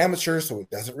 It's amateur, so it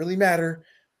doesn't really matter.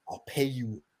 I'll pay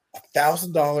you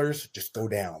 $1,000. Just go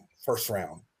down first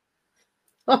round.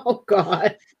 Oh,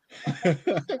 God.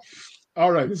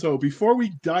 All right. So before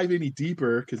we dive any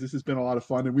deeper, because this has been a lot of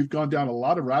fun and we've gone down a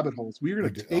lot of rabbit holes, we're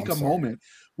going to take a moment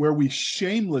where we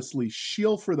shamelessly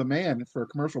shield for the man for a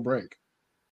commercial break.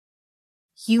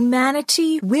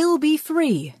 Humanity will be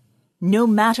free, no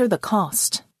matter the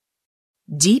cost.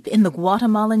 Deep in the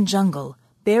Guatemalan jungle,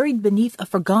 buried beneath a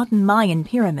forgotten Mayan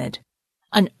pyramid,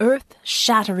 an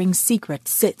earth-shattering secret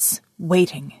sits,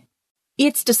 waiting.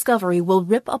 Its discovery will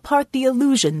rip apart the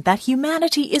illusion that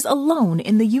humanity is alone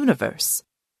in the universe.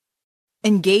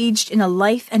 Engaged in a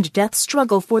life-and-death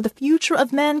struggle for the future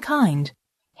of mankind,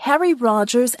 Harry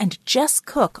Rogers and Jess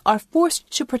Cook are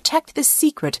forced to protect this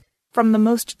secret from the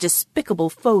most despicable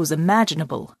foes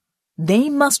imaginable. They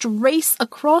must race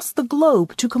across the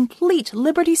globe to complete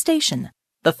Liberty Station,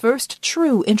 the first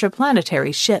true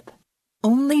interplanetary ship.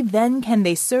 Only then can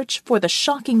they search for the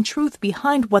shocking truth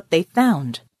behind what they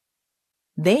found.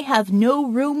 They have no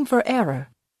room for error,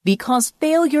 because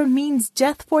failure means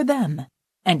death for them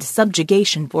and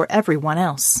subjugation for everyone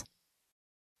else.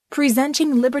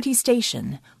 Presenting Liberty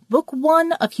Station, Book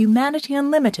 1 of Humanity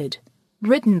Unlimited,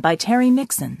 written by Terry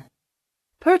Mixon.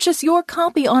 Purchase your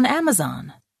copy on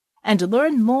Amazon and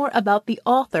learn more about the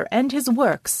author and his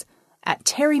works at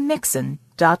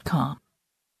terrymixon.com.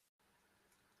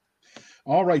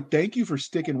 All right. Thank you for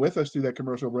sticking with us through that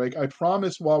commercial break. I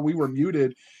promise while we were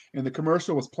muted and the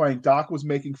commercial was playing, Doc was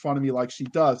making fun of me like she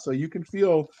does. So you can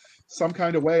feel some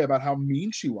kind of way about how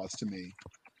mean she was to me.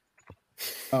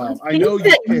 I I know you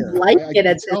think that you care. like I it can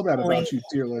at tell this that point. about you,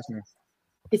 dear listener.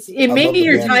 It I may love be the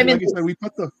your band. time in Like I said, we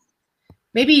put the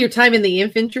maybe your time in the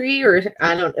infantry, or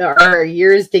I don't, or our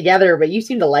years together, but you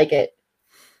seem to like it.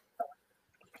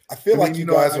 I feel I like mean, you you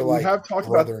know, guys I- are we like have talked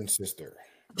brother about- and sister.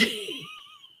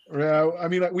 Yeah, I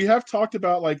mean, we have talked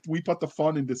about like we put the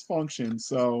fun in dysfunction.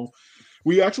 So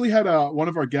we actually had one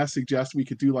of our guests suggest we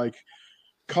could do like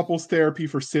couples therapy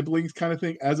for siblings kind of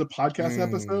thing as a podcast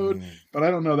episode. Mm. But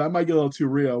I don't know, that might get a little too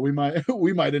real. We might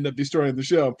we might end up destroying the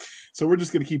show. So we're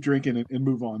just gonna keep drinking and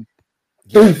move on.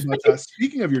 Yeah. But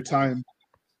speaking of your time,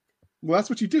 well, that's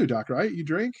what you do, Doc, right? You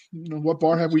drink. You know, what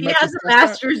bar have we She met? has to a discuss that?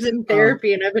 master's in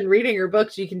therapy, and I've been reading her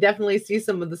books. You can definitely see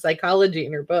some of the psychology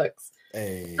in her books.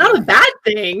 Hey. Not a bad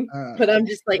thing, Uh, but I'm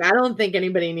just like, I don't think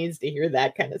anybody needs to hear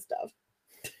that kind of stuff.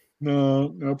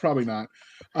 No, probably not.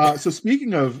 So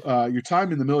speaking of your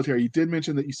time in the military, you did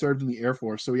mention that you served in the Air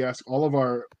Force. So we asked all of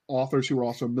our authors who are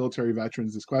also military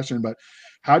veterans this question, but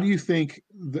how do you think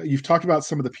you've talked about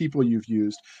some of the people you've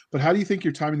used, but how do you think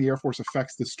your time in the Air Force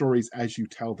affects the stories as you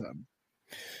tell them?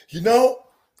 You know,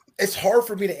 it's hard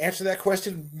for me to answer that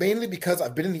question, mainly because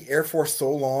I've been in the Air Force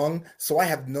so long, so I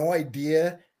have no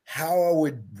idea how I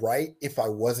would write if I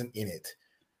wasn't in it.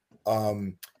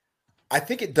 I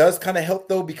think it does kind of help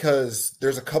though, because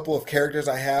there's a couple of characters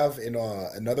I have in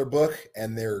another book,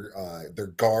 and they're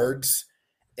guards,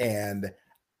 and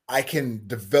I can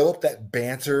develop that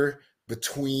banter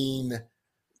between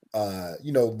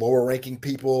lower ranking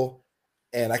people,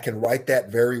 and I can write that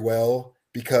very well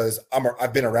because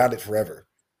I've been around it forever.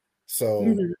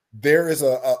 So there is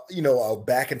a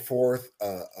back and forth,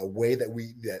 a way that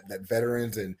that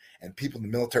veterans and people in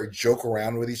the military joke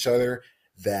around with each other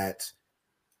that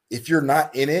if you're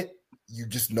not in it, you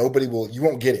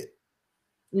won't get it.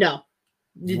 No,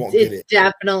 You won't get it.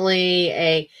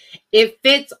 Definitely it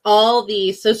fits all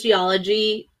the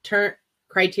sociology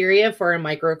criteria for a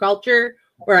microculture,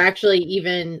 or actually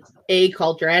even a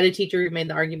culture. I had a teacher who made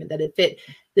the argument that it fit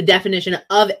the definition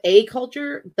of a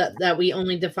culture, that we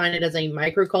only define it as a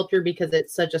microculture because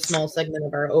it's such a small segment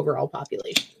of our overall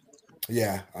population.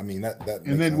 Yeah, I mean that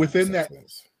And then within that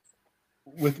sense.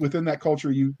 within that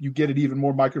culture, you get it even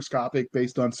more microscopic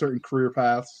based on certain career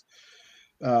paths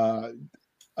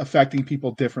affecting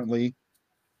people differently.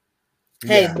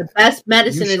 Hey, Yeah. the best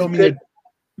medicine You is show me good.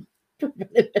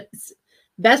 Preventive medicine.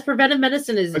 Best preventive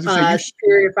medicine is I was gonna say,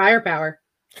 superior firepower.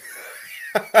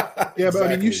 Yeah, but I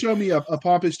mean, you Exactly. show me a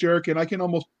pompous jerk, and I can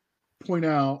almost point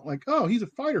out, like, oh, he's a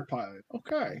fighter pilot.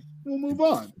 Okay, we'll move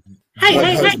on. Hey, be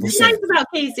 100%. nice about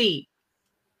Casey.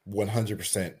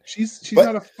 100%. She's But-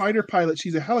 not a fighter pilot.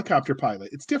 She's a helicopter pilot.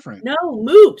 It's different. No,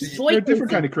 moops. They're a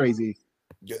different kind of crazy.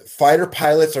 Fighter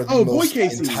pilots are the Oh, boy, most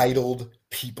Casey. entitled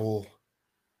people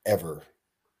ever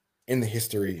in the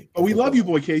history. Oh, of we the love you,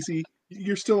 world. boy Casey.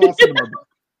 You're still awesome in our book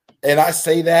And I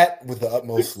say that with the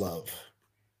utmost love.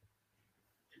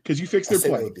 because you fix I their say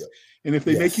that plane. with the- And if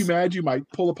they make Yes. you mad, you might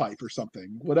pull a pipe or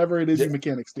something. Whatever it is Yeah. you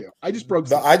mechanics do. I just broke But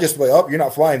something. I just like, oh, you're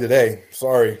not flying today.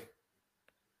 Sorry.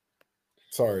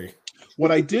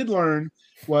 What I did learn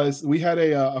was we had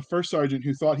a first sergeant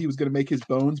who thought he was going to make his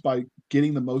bones by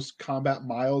getting the most combat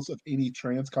miles of any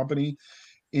trans company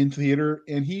in theater,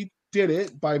 and he did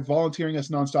it by volunteering us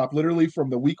nonstop. Literally from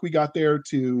the week we got there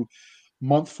to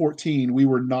month 14, we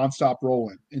were nonstop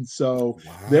rolling. And so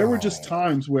there were just Wow.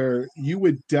 times where you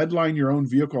would deadline your own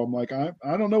vehicle. I'm like, I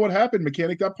don't know what happened,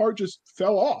 mechanic. That part just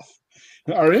fell off.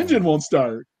 Our engine won't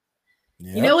start.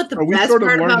 Yep. You know what the Or we best sort of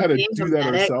part learned about how to being do a that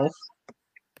medic? ourselves.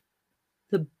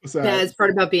 The What's that? best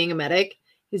part about being a medic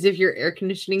is if your air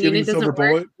conditioning Giving unit doesn't silver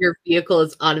work, bullet? your vehicle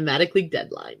is automatically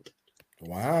deadlined.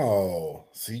 Wow.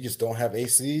 So you just don't have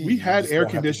AC. We You had just air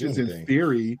don't have to do conditions in anything.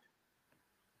 theory,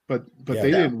 but Yeah,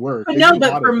 they that- didn't work. I They know, do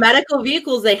but auto. for medical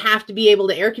vehicles, they have to be able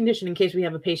to air condition in case we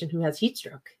have a patient who has heat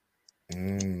stroke.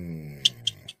 Mm.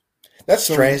 That's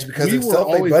So strange because we in were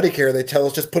self-made always- buddy care, they tell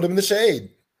us just put them in the shade.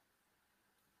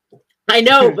 I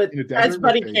know, but In a that's desert,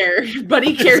 buddy okay. care.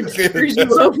 Buddy care In a screws you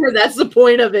desert. over. That's the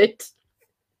point of it.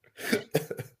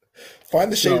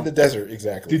 Find the shade So, in the desert.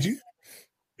 Exactly.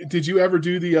 Did you ever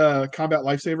do the combat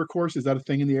lifesaver course? Is that a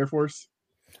thing in the Air Force?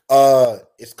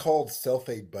 It's called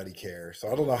self-aid buddy care. So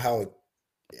I don't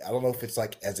know if it's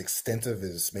like as extensive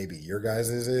as maybe your guys'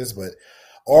 is, but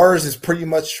ours is pretty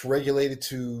much regulated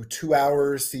to 2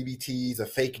 hours, CBTs, a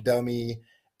fake dummy,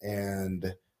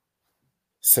 and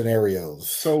scenarios.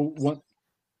 So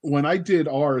when I did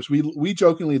ours, we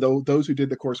jokingly, though, those who did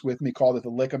the course with me called it the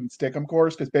lick 'em and stick 'em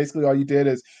course, because basically all you did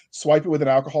is swipe it with an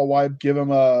alcohol wipe, give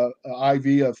them a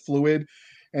IV of fluid,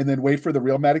 and then wait for the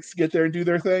real medics to get there and do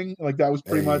their thing. Like that was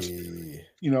pretty much. Hey.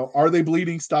 are they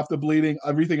bleeding? Stop the bleeding.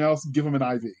 Everything else, give them an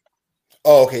IV.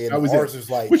 Oh, okay. And That was ours it. was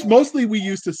like, Which mostly we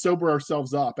use to sober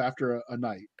ourselves up after a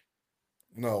night.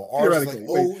 no, ours is like,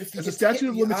 Theoretically. if As he a gets statute hit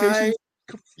of in the eye, limitations,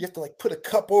 you have to like put a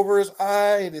cup over his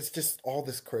eye, and it's just all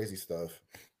this crazy stuff.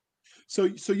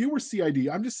 so you were CID.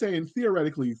 I'm just saying,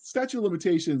 theoretically, statute of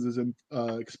limitations is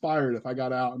expired if I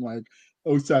got out in like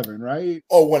 07, right?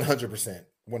 Oh, 100%.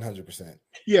 100%.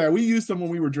 Yeah, we used them when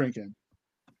we were drinking.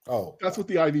 Oh, That's what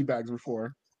the IV bags were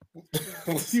for.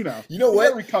 You know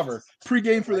what? Recover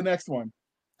pre-game for the next one.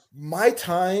 My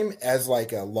time as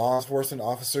like a law enforcement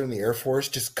officer in the Air Force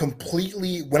just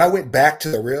completely, when I went back to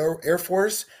the real Air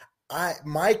Force,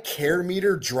 my care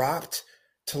meter dropped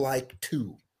to like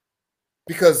 2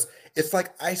 because it's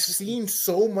like I've seen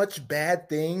so much bad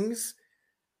things.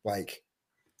 Like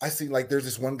I see, like there's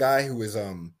this one guy who is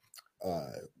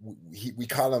we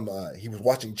caught him. He was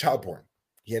watching child porn.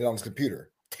 He had it on his computer.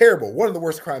 Terrible. One of the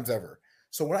worst crimes ever.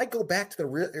 So when I go back to the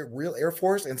real Air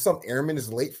Force and some airman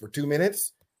is late for 2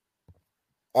 minutes,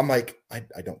 I'm like, I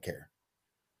don't care.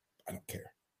 I don't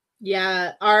care.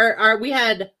 Yeah, I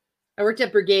worked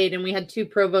at Brigade, and we had two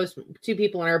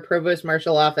people in our provost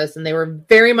marshal office, and they were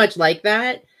very much like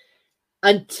that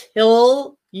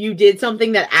until you did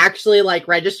something that actually like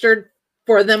registered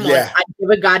for them. Yeah. Like, I give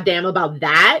a goddamn about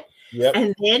that. Yep.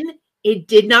 And then it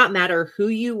did not matter who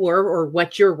you were or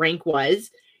what your rank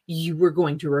was, you were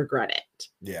going to regret it.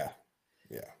 Yeah.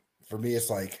 Yeah. For me, it's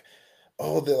like,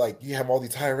 oh, they're like, you have all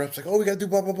these higher reps, like, oh, we got to do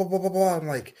blah, blah, blah, blah, blah, blah. I'm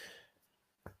like,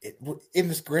 in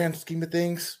this grand scheme of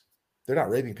things, they're not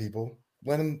raping people.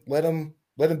 Let them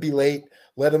be late.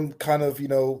 Let them kind of,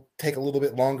 take a little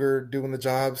bit longer doing the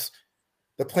jobs.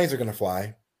 The planes are going to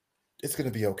fly. It's going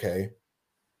to be okay.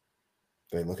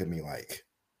 They look at me like,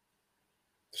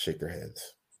 shake their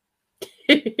heads.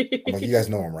 I'm like, you guys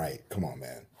know I'm right. Come on,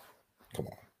 man. Come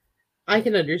on. I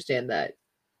can understand that.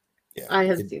 Yeah, I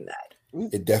have seen that.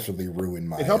 It definitely ruined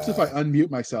my. It helps if I unmute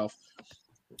myself.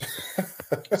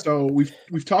 So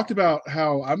we've talked about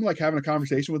how I'm like having a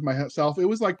conversation with myself. It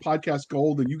was like podcast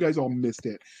gold, and you guys all missed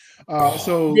it.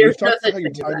 So we've talked about how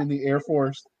your time in the Air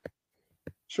Force.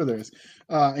 Sure, there is,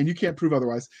 and you can't prove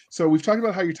otherwise. So we've talked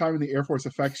about how your time in the Air Force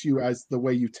affects you as the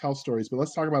way you tell stories, but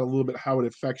let's talk about a little bit how it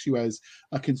affects you as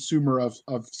a consumer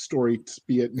of stories,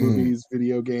 be it movies,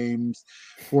 video games,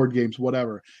 board games,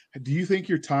 whatever. Do you think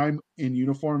your time in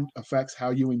uniform affects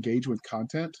how you engage with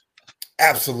content?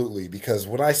 Absolutely, because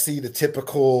when I see the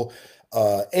typical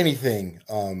anything,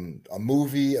 a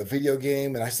movie, a video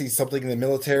game, and I see something in the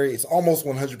military, it's almost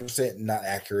 100% not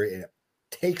accurate, and it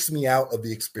takes me out of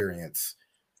the experience.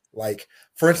 Like,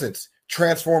 for instance,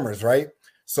 Transformers, right?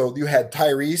 So you had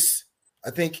Tyrese. I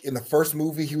think in the first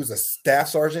movie, he was a staff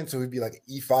sergeant, so he'd be like an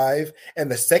E5. And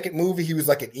the second movie, he was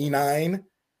like an E9.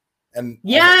 And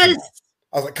yes,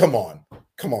 I was like, come on,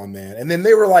 man. And then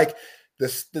they were like, the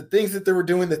things that they were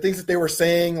doing, the things that they were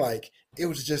saying, like, it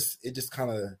just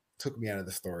kind of took me out of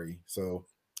the story. So,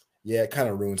 yeah, it kind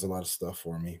of ruins a lot of stuff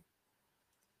for me.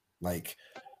 Like,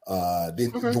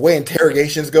 the way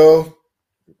interrogations go,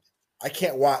 I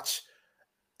can't watch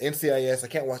NCIS. I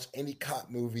can't watch any cop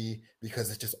movie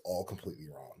because it's just all completely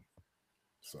wrong.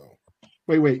 So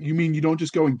wait, you mean you don't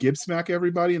just go and give smack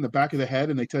everybody in the back of the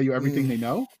head and they tell you everything they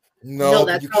know? No,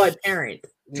 that's how I parent.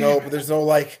 No, but there's no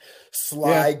like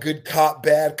sly good cop,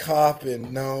 bad cop,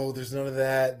 and no, there's none of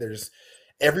that. There's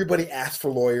everybody asks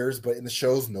for lawyers, but in the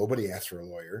shows, nobody asks for a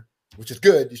lawyer, which is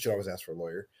good. You should always ask for a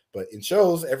lawyer. But in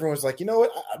shows, everyone's like, you know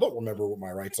what? I don't remember what my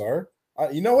rights are.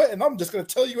 You know what? And I'm just going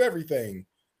to tell you everything.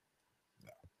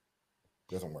 No,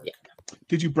 doesn't work. Yeah.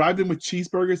 Did you bribe them with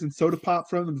cheeseburgers and soda pop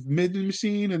from the vending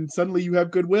machine and suddenly you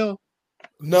have goodwill?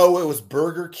 No, it was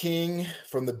Burger King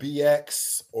from the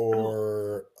BX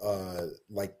or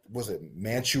like, was it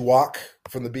Manchuwok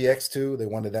from the BX too? They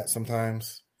wanted that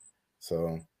sometimes.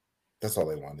 So that's all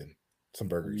they wanted. Some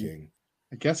Burger King.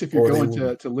 I guess if you're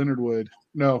going to Leonard Wood.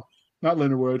 No, not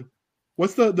Leonard Wood.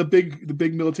 What's the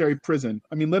big military prison?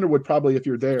 I mean, Leonard Wood probably if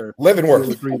you're there.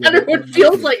 Leavenworth. Leonard Wood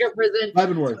feels like a prison.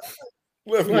 Leavenworth.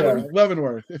 Yeah,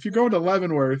 Leavenworth. If you're going to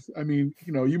Leavenworth, I mean,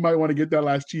 you might want to get that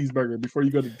last cheeseburger before you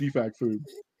go to DFAC food.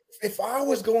 If I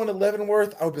was going to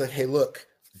Leavenworth, I would be like, hey, look,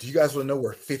 do you guys want to know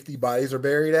where 50 bodies are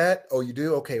buried at? Oh, you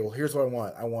do? Okay, well, here's what I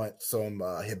want. I want some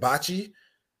hibachi.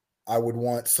 I would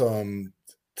want some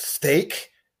steak.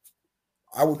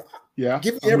 I would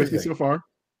give me everything so far.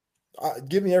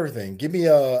 Give me everything. Give me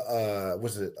a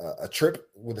trip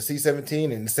with a C-17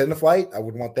 and incentive flight. I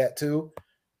would want that too.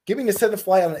 Give me an incentive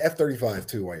flight on an F-35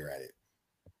 too while you're at it.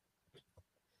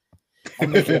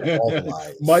 I'm making all the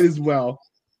lies. Might as well.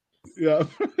 Yeah.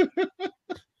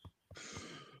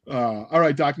 All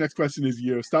right, Doc. Next question is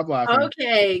you. Stop laughing.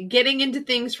 Okay, getting into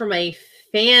things from a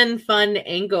fan fun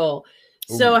angle.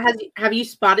 So, Ooh. have you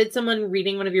spotted someone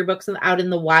reading one of your books out in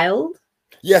the wild?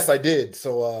 Yes, I did.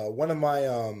 So one of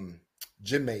my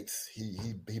gym mates,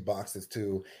 he boxes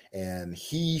too, and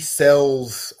he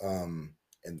sells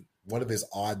and one of his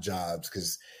odd jobs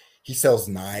because he sells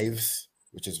knives,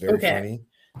 which is very Okay. funny.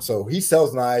 So he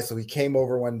sells knives. So he came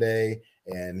over one day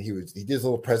and he did his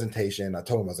little presentation. I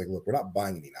told him, I was like, look, we're not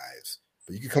buying any knives,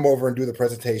 but you can come over and do the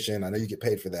presentation. I know you get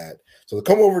paid for that. So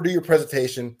come over, do your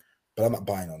presentation, but I'm not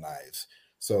buying no knives.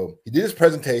 So he did his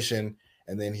presentation.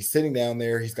 And then he's sitting down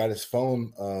there. He's got his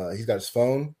phone.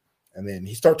 And then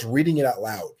he starts reading it out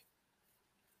loud.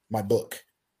 My book.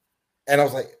 And I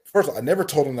was like, first of all, I never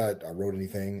told him that I wrote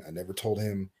anything. I never told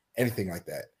him anything like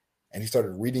that. And he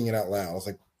started reading it out loud. I was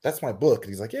like, that's my book.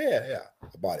 And he's like, yeah, I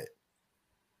bought it.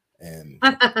 And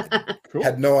Cool.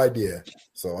 had no idea.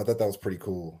 So I thought that was pretty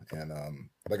cool. And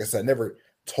like I said, I never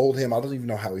told him. I don't even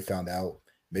know how he found out.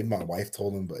 Maybe my wife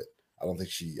told him, but I don't think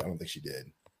she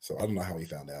did. So I don't know how he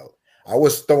found out. I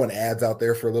was throwing ads out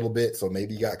there for a little bit, so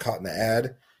maybe he got caught in the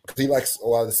ad because he likes a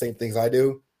lot of the same things I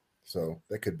do. So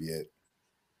that could be it.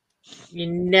 You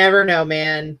never know,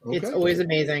 man. Okay. It's always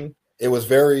amazing. It was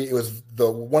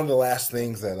one of the last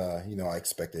things that I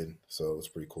expected. So it was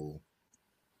pretty cool.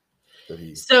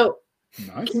 So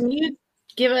Nice. can you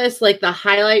give us like the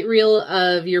highlight reel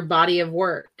of your body of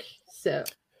work?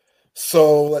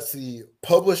 So let's see.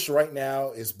 Published right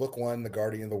now is book 1, The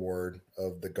Guardian of the Word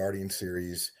of the Guardian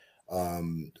series.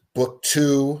 Book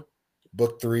 2,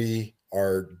 book 3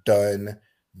 are done.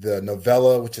 The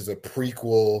novella, which is a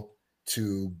prequel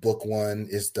to book 1,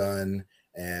 is done,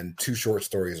 and 2 short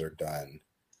stories are done.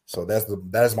 So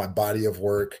that is my body of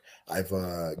work. I've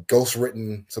ghost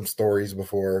written some stories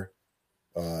before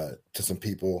to some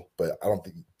people, but I don't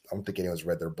think anyone's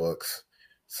read their books.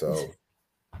 So,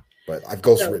 but I've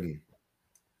ghost written.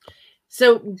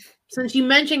 So, since you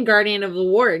mentioned Guardian of the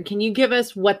Ward, can you give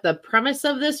us what the premise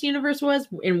of this universe was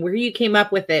and where you came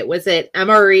up with it? Was it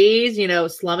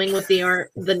MREs, slumming with the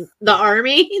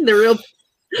army? The real,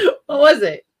 what was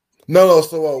it? No.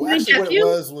 So actually, what it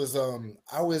was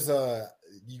I was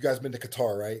you guys been to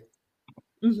Qatar, right?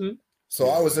 Mm-hmm. So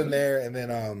I was in there, and then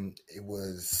I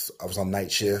was on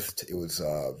night shift. It was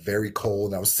very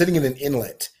cold. And I was sitting in an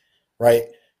inlet, right?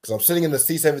 Because I'm sitting in the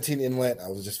C-17 inlet. I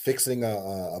was just fixing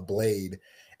a blade,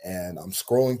 and I'm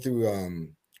scrolling through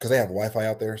because they have Wi-Fi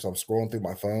out there. So I'm scrolling through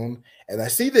my phone, and I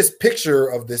see this picture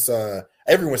of this.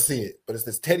 Everyone's seen it, but it's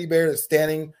this teddy bear that's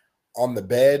standing on the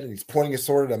bed, and he's pointing his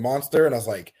sword at a monster. And I was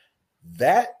like,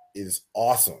 that is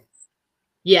awesome.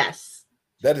 Yes,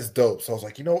 that is dope. So I was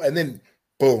like, and then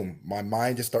boom, my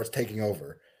mind just starts taking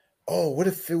over. Oh, what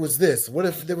if it was this? What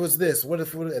if there was this?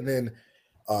 And then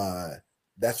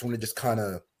that's when it just kind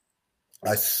of,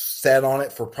 I sat on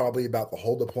it for probably about the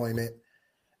whole deployment,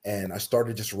 and I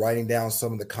started just writing down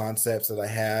some of the concepts that I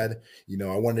had.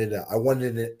 I wanted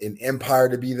an empire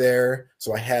to be there,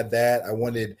 so I had that. I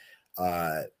wanted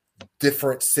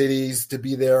different cities to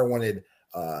be there. I wanted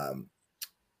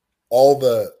all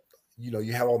the,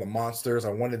 you have all the monsters.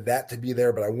 I wanted that to be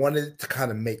there, but I wanted it to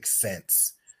kind of make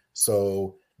sense.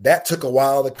 So that took a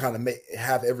while to kind of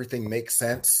have everything make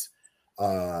sense.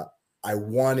 I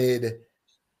wanted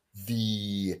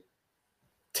the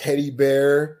teddy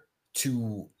bear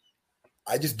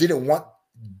I just didn't want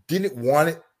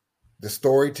it, the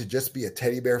story to just be a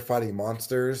teddy bear fighting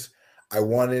monsters. I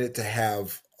wanted it to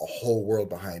have a whole world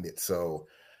behind it. So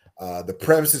the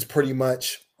premise is pretty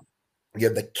much, you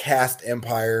have the Caste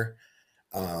Empire,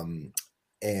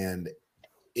 and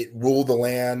it ruled the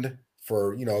land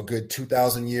for a good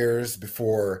 2,000 years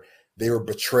before they were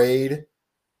betrayed.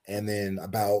 And then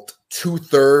about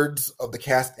 2/3 of the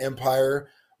Caste Empire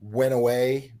went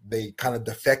away. They kind of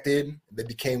defected. They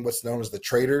became what's known as the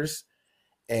traitors.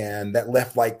 And that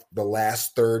left like the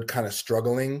last third kind of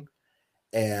struggling.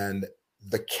 And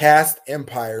the Caste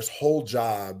Empire's whole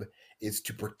job is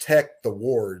to protect the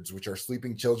wards, which are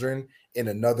sleeping children in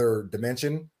another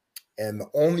dimension. And the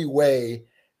only way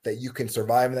that you can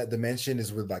survive in that dimension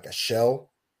is with like a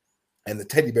shell, and the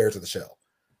teddy bears are the shell.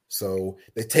 So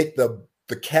they take the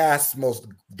caste,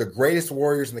 the greatest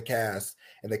warriors in the caste,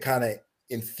 and they kind of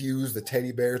infuse the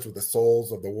teddy bears with the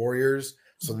souls of the warriors,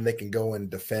 so then they can go and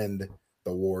defend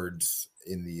the wards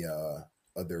in the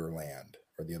other land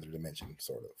or the other dimension,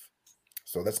 sort of.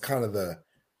 So that's kind of the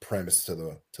premise to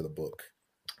the book.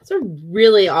 It's a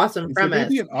really awesome premise. Is there going to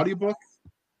be an audiobook?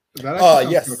 That actually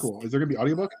sounds yes. kind of cool. Is there going to be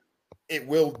audiobook?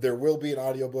 There will be an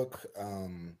audiobook.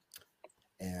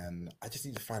 And I just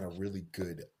need to find a really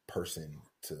good person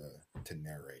to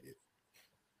narrate it.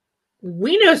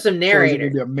 We know some So is it narrators.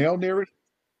 going to be a male narrator?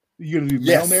 You going to do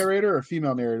Yes. male narrator or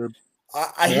female narrator?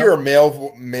 I hear a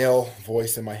male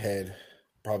voice in my head,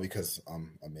 probably because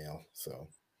I'm a male. So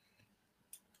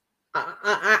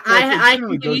I can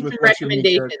generally give goes you with some what's your main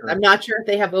recommendations. character. I'm not sure if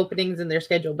they have openings in their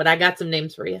schedule, but I got some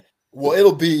names for you. well,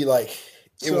 it'll be like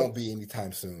it So- won't be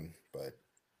anytime soon, but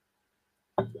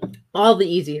All the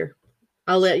easier.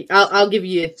 I'll give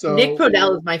you. So- Nick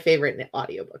Podell is my favorite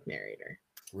audiobook narrator.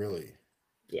 really,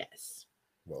 Yes,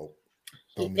 well,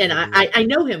 and I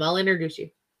know him. I'll introduce you.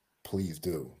 please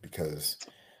do, because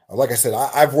like I said,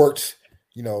 I've worked,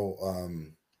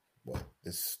 the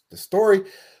story,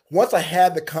 once I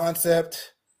had the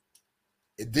concept,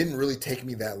 it didn't really take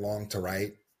me that long to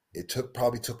write. It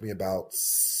probably took me about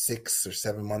 6 or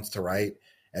 7 months to write,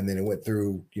 and then it went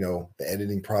through the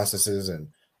editing processes and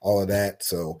all of that.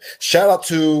 So shout out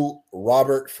to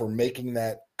Robert for making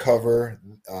that cover.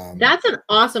 That's an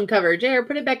awesome cover. JR,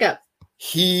 put it back up.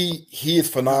 He is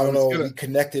phenomenal. gonna- We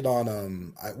connected on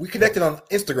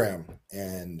Instagram,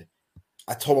 and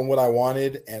I told him what I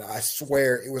wanted, and I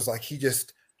swear it was like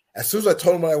as soon as I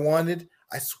told him what I wanted,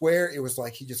 I swear it was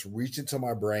like he just reached into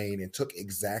my brain and took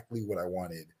exactly what I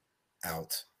wanted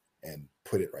out and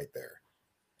put it right there.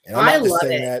 And I'm not just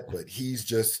saying that, but he's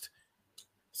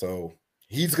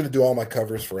going to do all my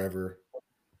covers forever,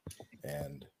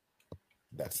 and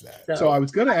that's that. So I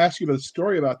was going to ask you the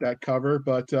story about that cover,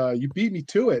 but you beat me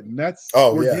to it, and that's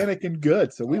organic and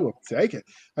good. So we will take it.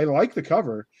 I like the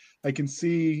cover. I can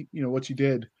see, what you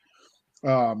did.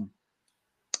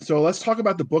 So let's talk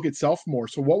about the book itself more.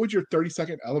 So what would your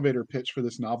 30-second elevator pitch for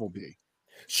this novel be?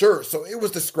 Sure. So it was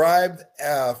described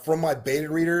from my beta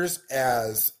readers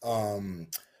as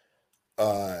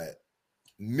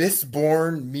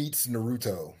Mistborn meets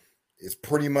Naruto. Is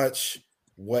pretty much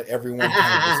what everyone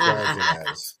kind of describes it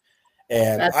as.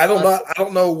 And I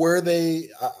don't know where they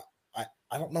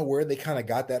kind of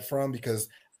got that from, because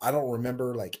I don't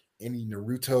remember like any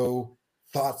Naruto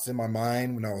thoughts in my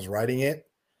mind when I was writing it.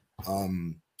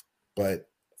 But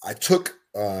I took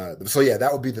that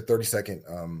would be the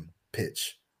 30-second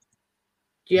pitch.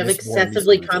 Do you have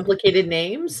excessively complicated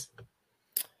names?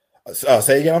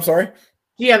 Say again, I'm sorry.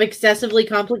 Do you have excessively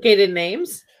complicated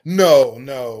names?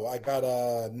 No. I got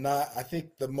I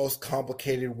think the most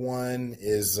complicated one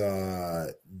is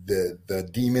the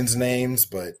demons' names,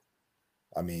 but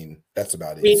I mean that's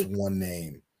about it. It's one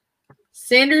name.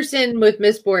 Sanderson with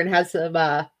Mistborn has some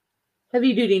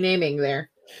heavy duty naming there.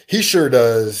 He sure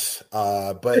does.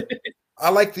 But I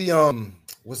like the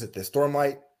was it the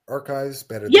Stormlight Archives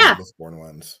better than the Mistborn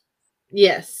ones?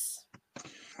 Yes.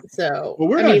 So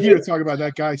we're not here to talk about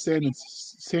that guy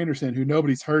Sanderson, who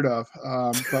nobody's heard of,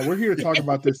 but we're here to talk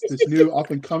about this new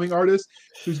up and coming artist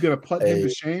who's going to put him to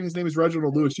shame. His name is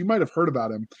Reginald Lewis. You might have heard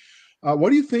about him. What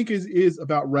do you think is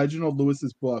about Reginald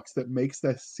Lewis's books that makes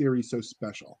that series so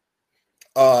special?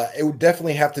 It would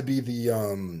definitely have to be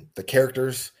the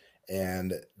characters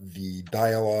and the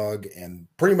dialogue and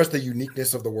pretty much the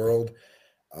uniqueness of the world.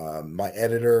 My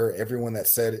editor, everyone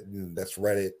that's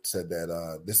read it said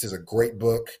that this is a great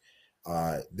book.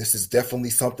 This is definitely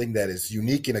something that is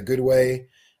unique in a good way.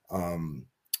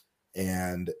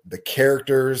 And the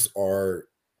characters are,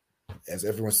 as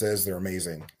everyone says, they're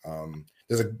amazing.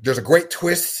 There's a great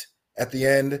twist at the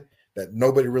end that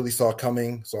nobody really saw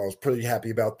coming. So I was pretty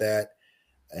happy about that.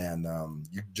 And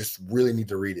you just really need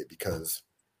to read it, because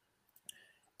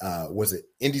was it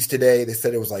Indies Today? They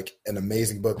said it was like an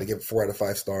amazing book. They gave it 4 out of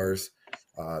 5 stars.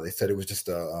 They said it was just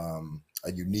a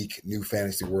unique new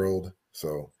fantasy world.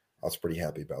 So I was pretty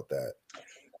happy about that.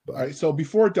 But, all right. So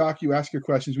before, Doc, you ask your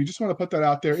questions, we just want to put that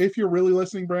out there. If you're really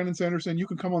listening, Brandon Sanderson, you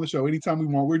can come on the show anytime we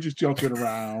want. We're just joking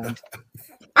around.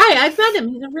 I've met him.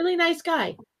 He's a really nice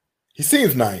guy. He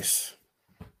seems nice.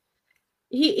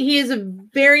 He is a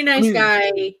very nice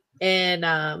guy, and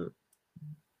and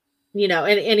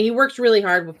he works really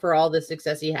hard for all the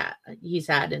success he's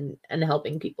had and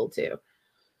helping people too.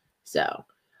 So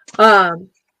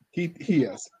he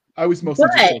is. I was mostly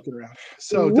just joking around.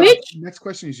 So Doc, next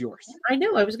question is yours. I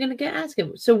know, I was gonna ask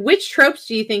him. So which tropes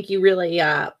do you think you really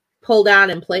pulled out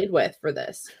and played with for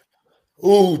this?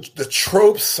 Ooh, the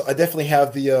tropes. I definitely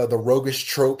have the roguish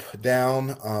trope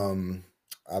down.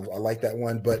 I like that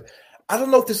one, but I don't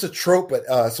know if this is a trope,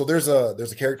 but so there's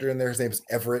a character in there. His name is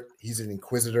Everett. He's an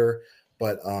Inquisitor.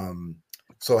 But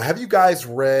so have you guys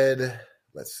read?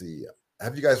 Let's see.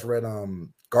 Have you guys read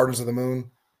Gardens of the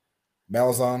Moon?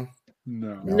 Malazan?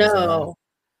 No.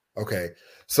 Okay,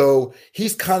 so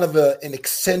he's kind of an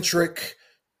eccentric,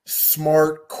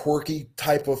 smart, quirky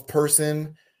type of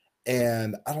person,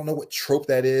 and I don't know what trope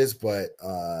that is, but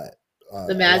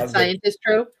the mad scientist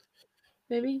trope,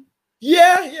 maybe.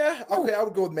 Yeah. Okay, I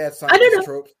would go with mad I don't scientist know.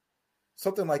 trope.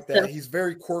 Something like So- that. He's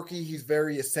very quirky. He's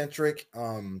very eccentric.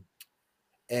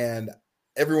 And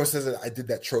everyone says that I did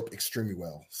that trope extremely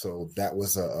well. So that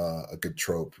was a good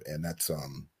trope, and that's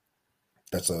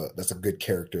a good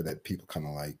character that people kind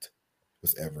of liked.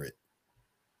 Was Everett.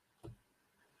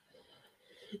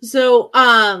 So,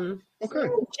 Okay.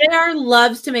 JR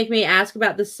loves to make me ask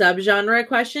about the subgenre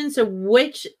question. So,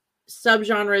 which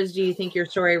subgenres do you think your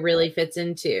story really fits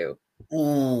into?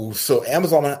 Ooh, so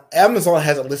Amazon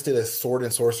has it listed as sword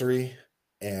and sorcery,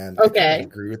 and I kind Okay. of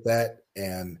agree with that.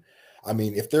 And I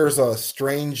mean, if there's a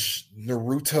strange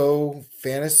Naruto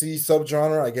fantasy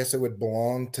subgenre, I guess it would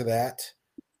belong to that.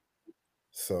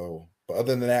 So, but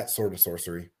other than that, sword and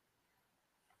sorcery.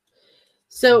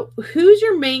 So, who's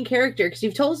your main character? Because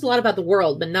you've told us a lot about the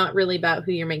world, but not really about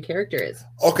who your main character is.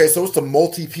 Okay, so it's a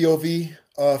multi POV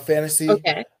fantasy.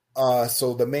 Okay.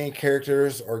 So the main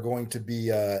characters are going to be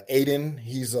Aiden.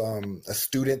 He's a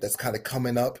student that's kind of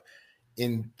coming up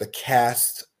in the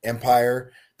caste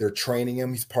empire. They're training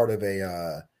him. He's part of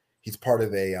a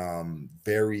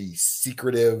very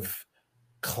secretive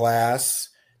class.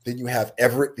 Then you have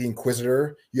Everett, the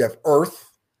Inquisitor. You have Earth,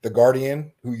 the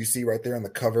Guardian, who you see right there on the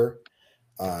cover.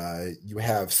 You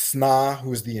have Sna,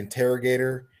 who is the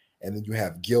interrogator, and then you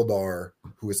have Gildar,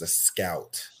 who is a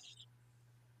scout.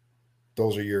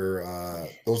 Those are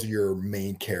your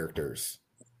main characters.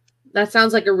 That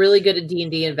sounds like a really good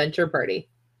D&D adventure party.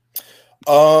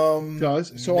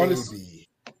 Does so maybe.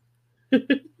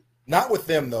 Not with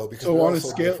them though, because So we're on all a so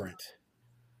scale- different.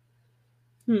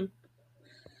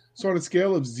 So on a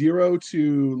scale of 0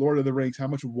 to Lord of the Rings, how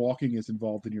much walking is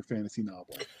involved in your fantasy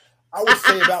novel? I would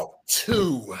say about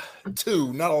two.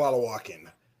 Not a lot of walking.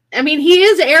 I mean, he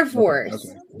is Air Force.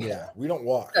 Okay. Yeah, we don't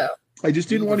walk. So- I just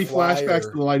didn't We want any either fly flashbacks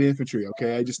or- to the light infantry.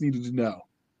 Okay, I just needed to know.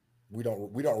 We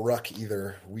don't ruck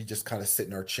either. We just kind of sit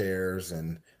in our chairs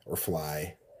or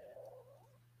fly.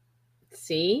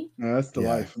 See? That's the Yeah.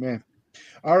 life, man.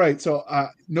 All right, so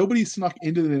nobody snuck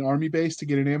into an army base to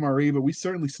get an MRE, but we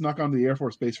certainly snuck onto the Air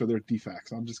Force base for their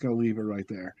defects. I'm just going to leave it right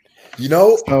there. You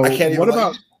know, So I can't even. what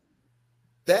about?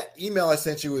 That email I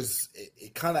sent you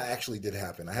it kind of actually did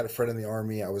happen. I had a friend in the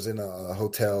army. I was in a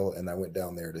hotel and I went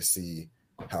down there to see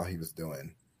how he was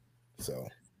doing. So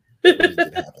it really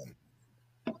did happen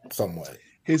somewhat.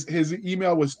 His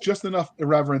email was just enough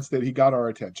irreverence that he got our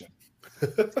attention.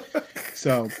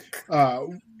 So,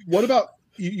 what about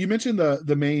you mentioned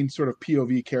the main sort of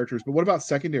POV characters, but what about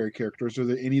secondary characters? Are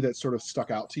there any that sort of stuck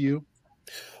out to you?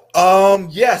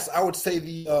 Yes, I would say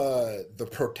the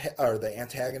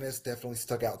antagonist definitely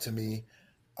stuck out to me.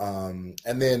 And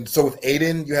then so with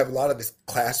Aiden, you have a lot of his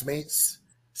classmates.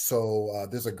 So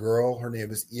there's a girl, her name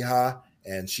is Iha,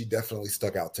 and she definitely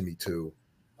stuck out to me too.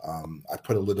 I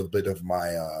put a little bit of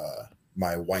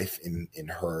my wife in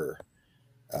her,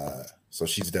 so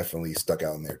she's definitely stuck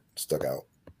out.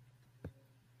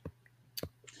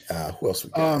 Who else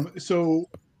we got? So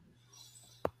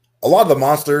A lot of the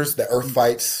monsters that Earth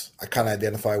fights, I kind of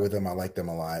identify with them. I like them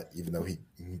a lot, even though he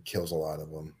kills a lot of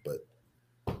them, but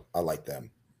I like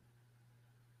them.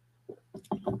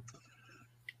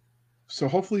 So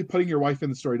hopefully putting your wife in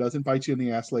the story doesn't bite you in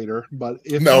the ass later. But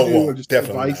if No, you do, well, just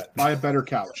definitely advice, not. buy a better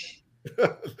couch.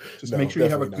 Just No, make sure you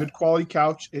have a definitely good quality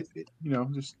couch.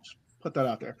 Just put that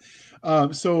out there.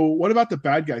 So what about the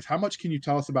bad guys? How much can you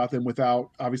tell us about them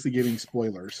without obviously giving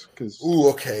spoilers? Because Ooh,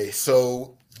 okay.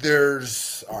 So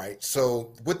all right.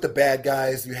 So with the bad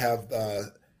guys, we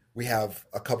have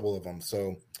a couple of them.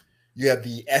 So you have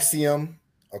the Essium.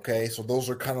 Okay. So those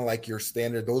are kind of like your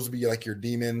standard. Those would be like your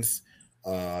demons,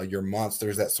 your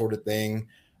monsters, that sort of thing.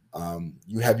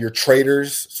 You have your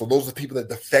traitors. So those are the people that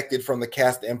defected from the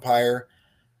caste empire.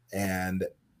 And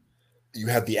you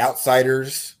have the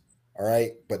outsiders. All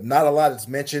right. But not a lot is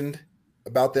mentioned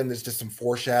about them. There's just some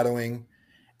foreshadowing.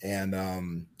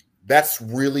 And that's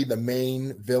really the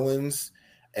main villains.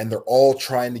 And they're all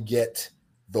trying to get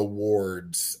the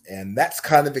wards. And that's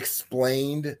kind of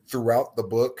explained throughout the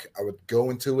book. I would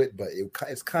go into it, but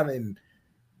it's kind of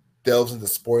delves into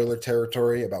spoiler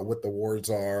territory about what the wards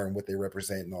are and what they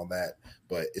represent and all that.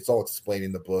 But it's all explained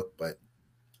in the book. But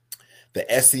the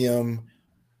Essium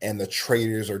and the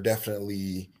traitors are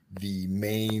definitely the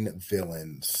main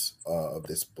villains of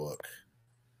this book.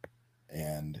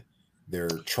 And they're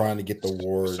trying to get the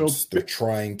wards. So- they're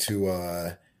trying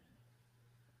to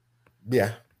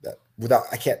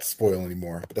I can't spoil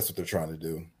anymore, but that's what they're trying to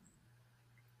do.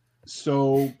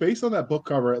 So based on that book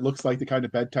cover, it looks like the kind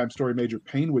of bedtime story Major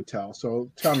Payne would tell.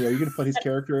 So tell me, are you going to put his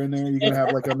character in there? Are you going to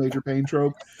have like a Major Payne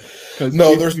trope? Because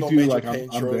No, if there's you no do, Major like, Payne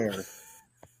I'm trope. there.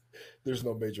 There's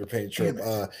no major paint trip.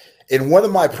 In one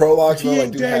of my prologues, He though, I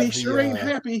ain't do daddy, have sure ain't the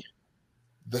happy.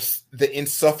 the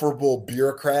insufferable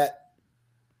bureaucrat.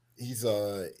 He's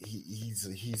I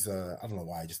don't know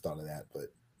why I just thought of that,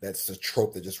 but that's a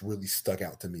trope that just really stuck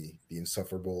out to me. The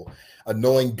insufferable,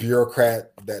 annoying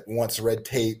bureaucrat that wants red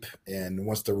tape and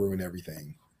wants to ruin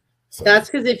everything. So That's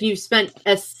because if you've spent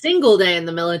a single day in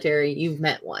the military, you've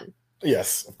met one.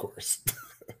 yes, of course.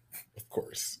 Of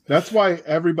course. That's why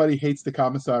everybody hates the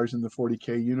commissars in the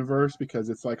 40K universe, because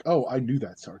it's like, oh, I knew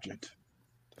that sergeant.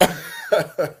 I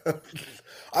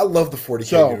love the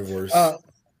 40K universe.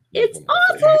 It's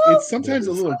awesome. It's sometimes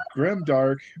a little grim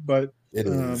dark, but It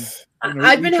is.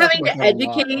 I've been having to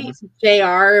educate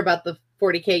JR about the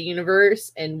 40K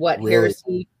universe and what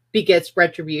heresy begets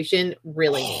retribution.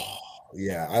 Really neat.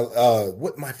 Yeah,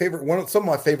 what my favorite some of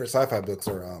my favorite sci-fi books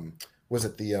are was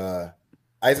it the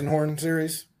Eisenhorn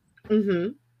series?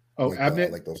 Mm-hmm. Oh, like,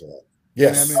 Abnett? like those a lot.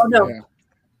 Yes. Abnett, Oh, no. Yeah.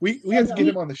 We have to get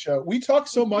him on the show. We talk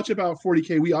so much about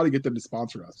 40K, we ought to get them to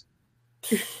sponsor us.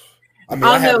 I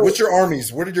mean, what's your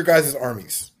armies? What are your guys'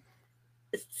 armies?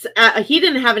 He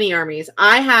didn't have any armies.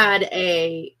 I had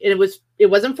it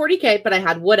wasn't 40K, but I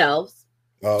had Wood Elves.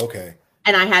 Oh, okay.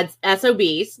 And I had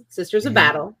SOBs, Sisters of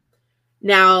Battle.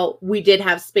 Now, we did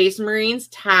have Space Marines,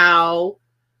 Tau,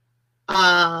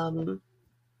 Tyranids.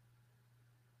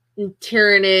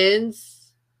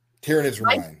 Tyranids were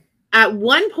mine. At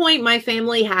one point, my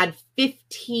family had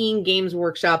 15 Games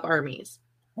Workshop armies.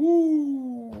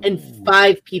 Ooh. And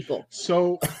 5 people.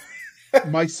 So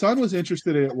my son was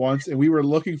interested in it once, and we were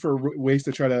looking for ways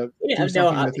to try to do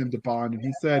something with him to bond. And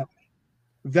he said,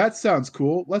 that sounds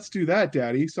cool. Let's do that,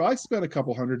 Daddy. So I spent a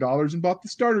couple $100 and bought the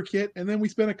starter kit, and then we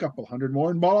spent a couple $100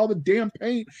 more and bought all the damn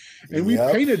paint. And we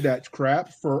painted that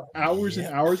crap for hours and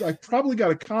hours. I probably got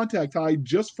a contact high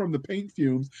just from the paint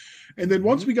fumes. And then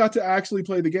once we got to actually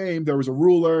play the game, there was a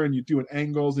ruler, and you're doing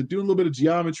angles and doing a little bit of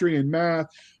geometry and math.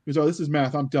 He goes, oh, this is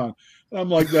math. I'm done. And I'm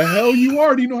like, the hell you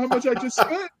are? Do you know how much I just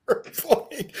spent?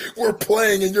 We're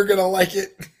playing, and you're going to like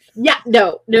it. Yeah,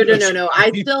 no.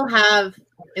 I still have,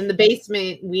 in the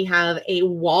basement, we have a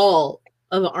wall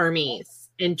of armies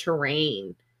and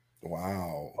terrain.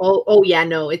 Wow. Oh yeah,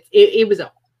 no. It's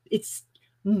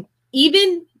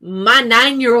even my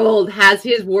 9-year-old has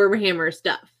his Warhammer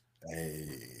stuff.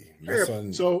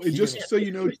 Hey, so just so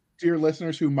you know, dear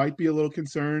listeners who might be a little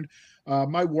concerned,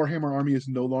 my Warhammer army is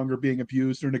no longer being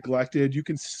abused or neglected. You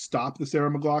can stop the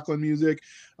Sarah McLachlan music.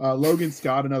 Logan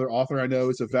Scott, another author I know,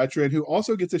 is a veteran who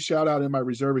also gets a shout out in my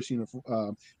reservist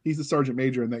uniform. He's the sergeant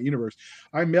major in that universe.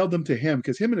 I mailed them to him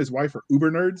because him and his wife are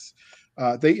uber nerds.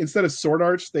 They, instead of sword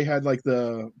arch, they had like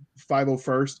the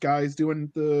 501st guys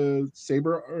doing the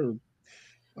saber or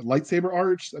lightsaber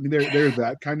arch. I mean, they're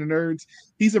that kind of nerds.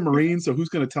 He's a Marine, so who's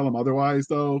going to tell him otherwise,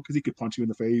 though? Because he could punch you in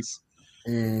the face.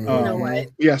 No way.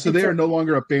 Yeah, so they are no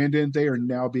longer abandoned. They are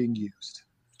now being used.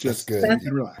 Just good.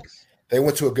 And relax. They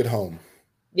went to a good home.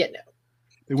 Yeah, no.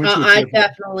 They went to a I good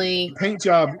definitely home. Paint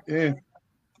job.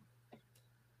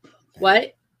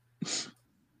 What?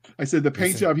 I said the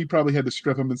paint job. He probably had to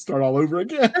strip them and start all over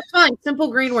again. That's fine. Simple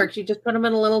green works. You just put them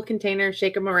in a little container,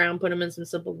 shake them around, put them in some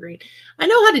simple green. I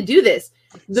know how to do this.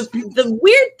 The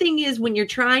weird thing is when you're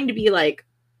trying to be like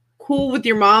cool with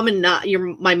your mom and not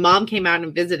my mom came out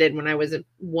and visited when I was at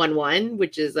 1-1,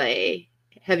 which is a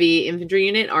heavy infantry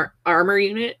unit, armor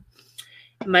unit.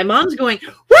 And my mom's going,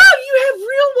 wow, you have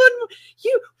real one.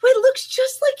 It looks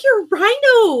just like your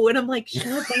rhino. And I'm like,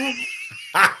 shut up.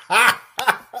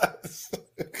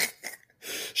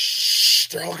 Shh,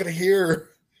 they're all gonna hear.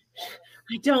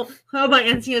 I don't. How about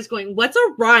NCS going, what's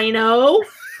a rhino?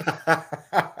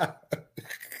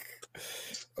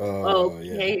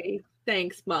 Okay. Yeah.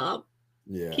 Thanks, Mom.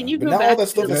 Yeah. Can you but go now back all that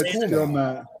stuff to is the cool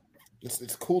now.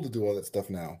 It's cool to do all that stuff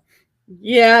now.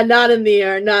 Yeah, not in the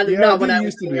air. Not when I was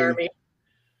used to in the Army.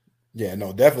 Yeah,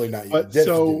 no, definitely not. But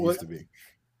definitely used to be.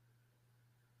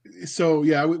 So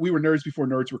yeah, we were nerds before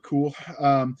nerds were cool.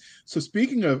 So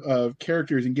speaking of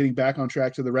characters and getting back on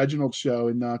track to the Reginald show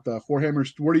and not the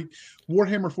Warhammer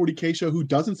 40K show, who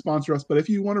doesn't sponsor us, but if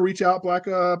you want to reach out, Black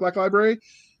Library,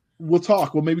 we'll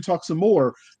talk. We'll maybe talk some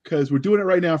more because we're doing it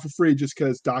right now for free just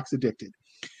because Doc's addicted,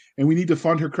 and we need to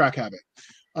fund her crack habit.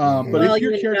 But if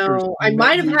your characters, I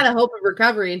might have had a hope of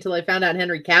recovery until I found out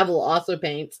Henry Cavill also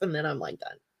paints, and then I'm like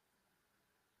done.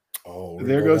 Oh,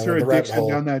 there goes her addiction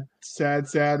down that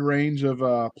sad range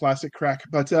of plastic crack.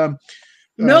 But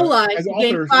no lie, you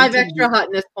gained 5 extra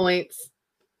hotness points.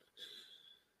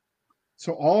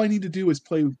 So all I need to do is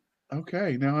play.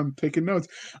 Okay, now I'm taking notes.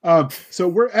 So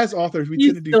we're as authors, we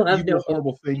tend to do evil,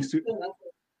 horrible things.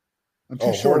 I'm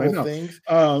too short. I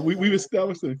know. We've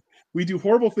established things. We do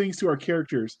horrible things to our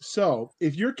characters. So,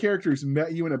 if your characters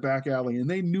met you in a back alley and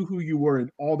they knew who you were and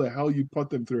all the hell you put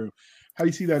them through, how do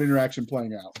you see that interaction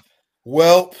playing out?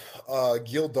 Well,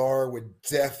 Gildar would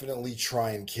definitely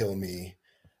try and kill me,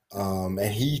 and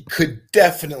he could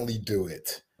definitely do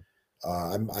it.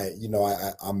 I'm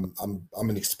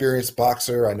an experienced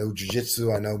boxer. I know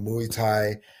jiu-jitsu. I know Muay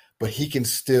Thai, but he can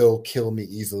still kill me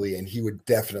easily, and he would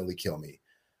definitely kill me.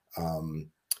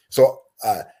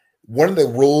 One of the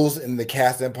rules in the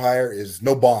Caste Empire is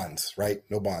no bonds, right?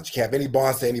 No bonds. You can't have any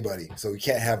bonds to anybody. So you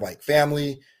can't have like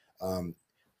family.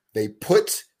 They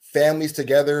put families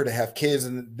together to have kids,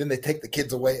 and then they take the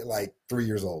kids away at like 3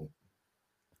 years old.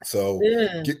 So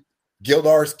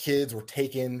Gildar's kids were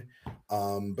taken,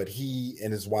 but he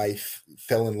and his wife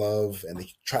fell in love, and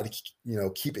they tried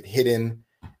to, keep it hidden.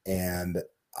 And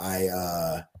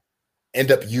I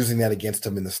end up using that against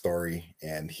him in the story,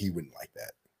 and he wouldn't like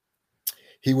that.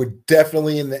 He would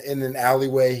definitely in an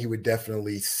alleyway. He would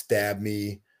definitely stab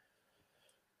me,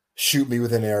 shoot me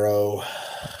with an arrow.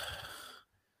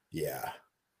 Yeah,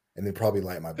 and then probably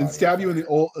light my body. And stab you in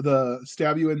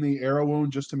the arrow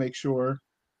wound just to make sure.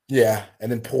 Yeah,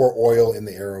 and then pour oil in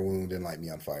the arrow wound and light me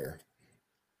on fire.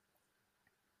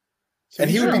 So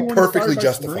and he would be perfectly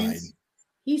justified.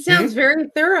 He sounds very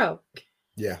thorough.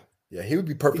 Yeah, he would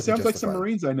be perfectly justified. He sounds like some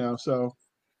Marines I know, so.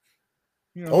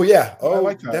 Oh, yeah. Oh, I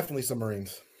like that. Definitely some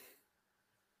Marines.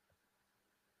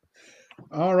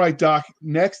 All right, Doc.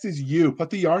 Next is you. Put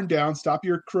the yarn down. Stop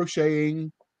your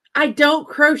crocheting. I don't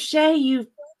crochet, you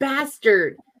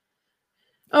bastard.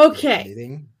 Okay.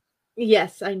 Knitting?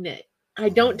 Yes, I knit. I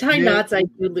don't tie knots. I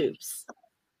do loops.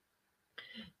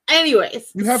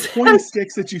 Anyways. You have pointy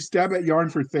sticks that you stab at yarn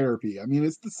for therapy. I mean,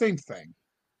 it's the same thing.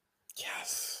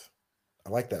 Yes. I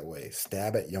like that way.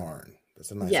 Stab at yarn.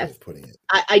 That's a nice way of putting it.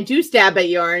 I do stab at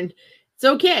yarn. It's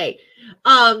okay.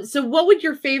 So what would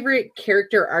your favorite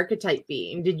character archetype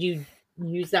be? And did you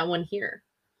use that one here?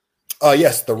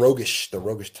 Yes, the roguish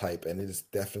type, and it is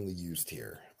definitely used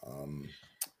here.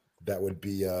 That would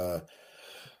be I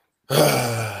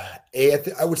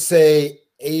would say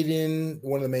Aiden,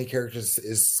 one of the main characters,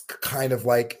 is kind of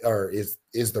like, or is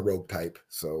the rogue type.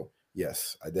 So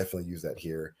yes, I definitely use that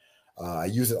here. I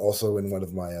use it also in one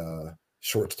of my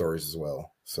short stories as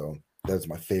well. So that is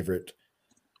my favorite.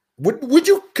 Would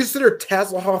you consider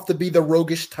Tasslehoff to be the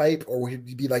roguish type, or would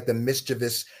he be like the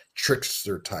mischievous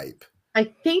trickster type? I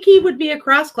think he would be a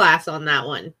cross class on that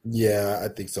one. Yeah, I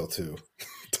think so too.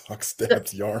 Doc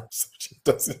stabs yarn so she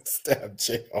doesn't stab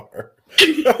JR.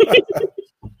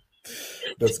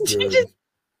 That's good.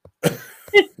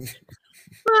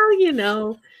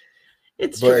 Well,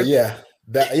 it's true.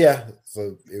 But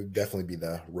so it would definitely be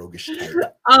the roguish type.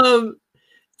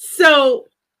 So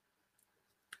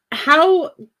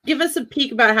give us a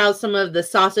peek about how some of the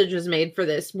sausage was made for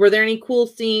this. Were there any cool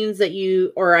scenes that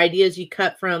or ideas you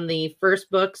cut from the first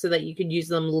book so that you could use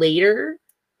them later?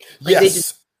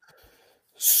 Yes.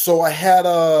 So I had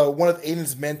one of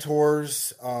Aiden's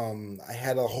mentors. I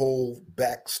had a whole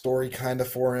backstory kind of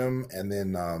for him, and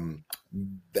then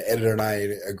the editor and I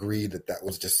agreed that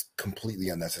was just completely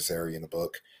unnecessary in the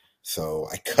book. So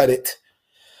I cut it.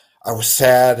 I was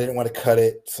sad. I didn't want to cut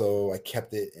it, so I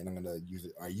kept it, and I'm going to use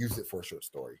it. I used it for a short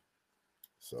story.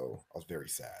 So I was very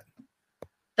sad.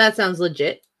 That sounds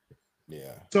legit.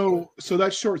 Yeah. So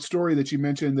that short story that you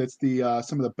mentioned, that's the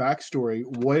some of the backstory.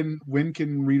 When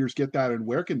can readers get that, and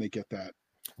where can they get that?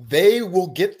 They will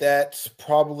get that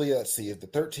probably, let's see, the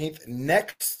 13th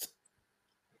next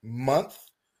month,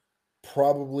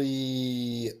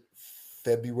 probably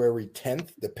February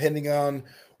 10th, depending on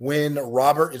when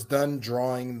Robert is done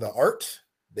drawing the art.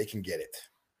 They can get it,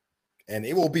 and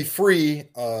it will be free.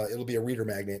 It'll be a reader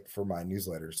magnet for my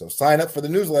newsletter. So sign up for the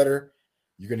newsletter.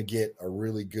 You're going to get a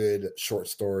really good short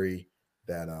story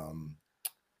that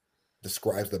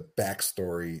describes the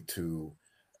backstory to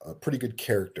a pretty good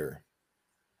character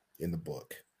in the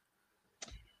book.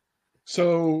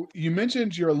 So you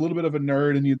mentioned you're a little bit of a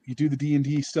nerd, and you do the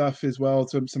D&D stuff as well,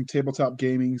 some tabletop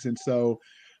gamings. And so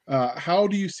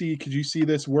could you see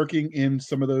this working in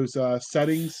some of those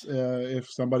settings if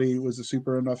somebody was a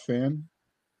super enough fan?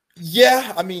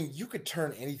 Yeah, I mean, you could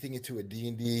turn anything into a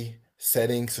D&D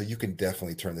setting, so you can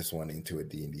definitely turn this one into a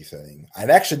D&D setting. I'd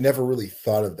actually never really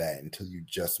thought of that until you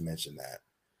just mentioned that.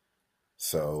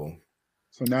 So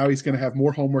now he's going to have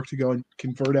more homework to go and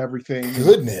convert everything.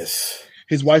 Goodness.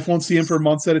 His wife won't see him for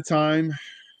months at a time.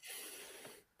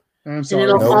 I'm sorry.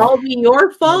 And it'll all be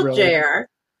your fault, really. JR.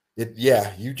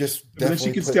 You just definitely. And then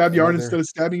she can stab yarn instead of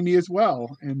stabbing me as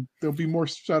well, and there'll be more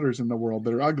sweaters in the world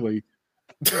that are ugly.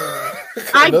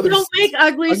 I don't make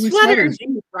ugly sweaters,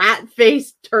 you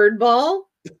rat-faced turd ball.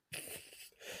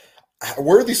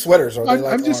 Where are these sweaters? Are they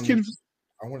like I'm just on? kidding.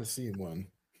 I want to see one.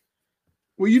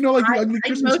 Well, you know, like the ugly I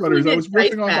Christmas mostly sweaters. I get was dice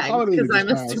riffing on the bags holiday because that just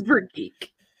I'm a passed. super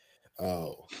geek.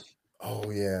 Oh,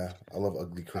 oh yeah, I love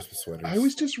ugly Christmas sweaters. I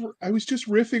was just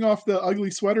riffing off the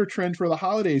ugly sweater trend for the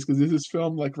holidays because this is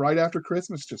filmed like right after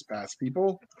Christmas just passed.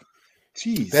 People,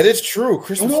 jeez, That is true.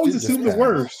 Christmas don't always did just assume the pass.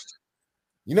 worst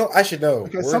You know, I should know.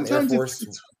 because We're in the Air sometimes Force.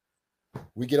 it's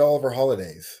We get all of our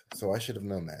holidays, so I should have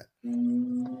known that.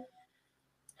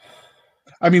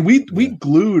 I mean, we Yeah.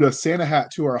 glued a Santa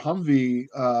hat to our Humvee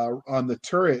on the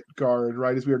turret guard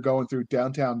right as we were going through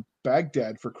downtown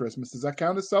Baghdad for Christmas. Does that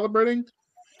count as celebrating?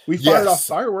 We fired off Yes,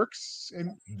 fireworks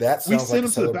and that we sounds like sent a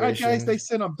them to the bad guys. They celebration.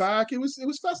 sent them back. It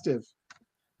was festive.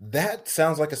 That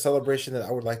sounds like a celebration that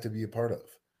I would like to be a part of.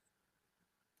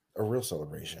 A real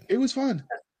celebration. It was fun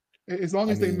as long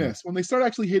I as they mean, miss. When they start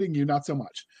actually hitting you, not so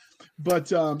much. But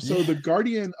so yeah. the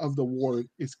Guardian of the Ward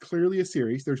is clearly a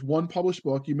series. There's one published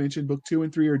book. You mentioned book 2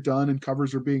 and 3 are done, and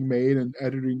covers are being made, and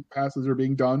editing passes are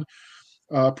being done.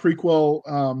 Prequel,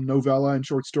 novella, and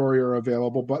short story are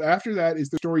available. But after that, is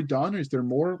the story done? Is there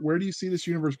more? Where do you see this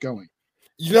universe going?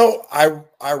 You know,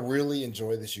 I really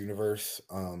enjoy this universe.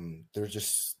 There's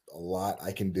just a lot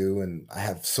I can do, and I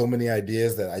have so many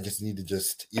ideas that I just need to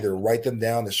just either write them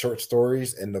down as short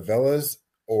stories and novellas,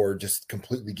 or just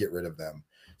completely get rid of them.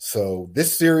 So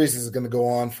this series is going to go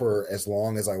on for as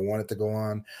long as I want it to go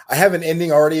on. I have an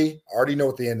ending already. I already know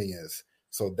what the ending is,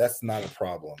 so that's not a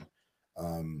problem.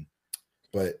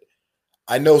 But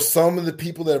I know some of the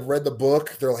people that have read the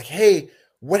book, they're like, hey,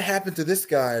 what happened to this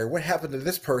guy or what happened to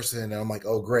this person? And I'm like,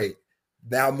 oh, great.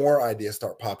 Now more ideas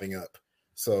start popping up.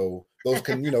 So those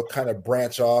can, kind of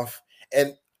branch off.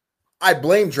 And I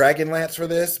blame Dragonlance for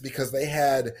this because they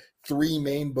had 3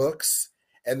 main books,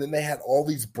 and then they had all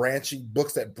these branching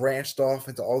books that branched off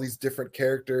into all these different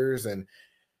characters, and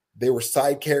they were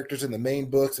side characters in the main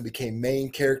books and became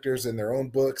main characters in their own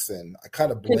books. And I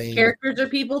kind of blame characters are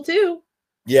people too.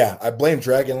 Yeah, I blame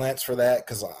Dragonlance for that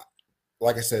because,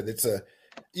 like I said, it's an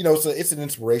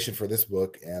inspiration for this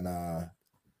book, and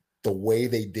the way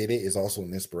they did it is also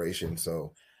an inspiration.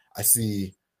 So I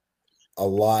see a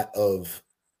lot of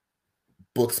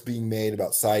books being made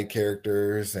about side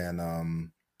characters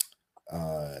and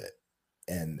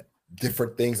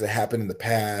different things that happened in the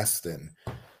past, and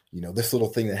this little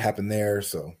thing that happened there.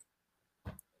 So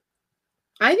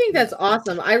I think that's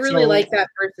awesome. I really So- like that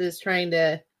versus trying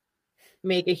to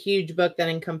make a huge book that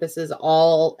encompasses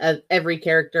all of every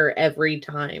character every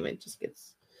time. It just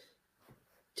gets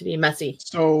to be messy.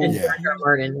 So And Yeah. George R.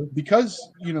 Martin. because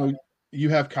you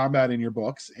have combat in your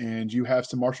books and you have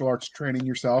some martial arts training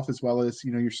yourself as well as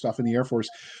your stuff in the Air Force,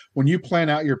 when you plan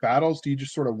out your battles, do you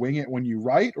just sort of wing it when you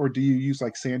write, or do you use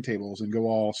like sand tables and go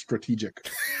all strategic?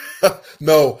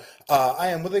 No, I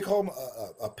am what they call them,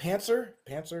 a pantser.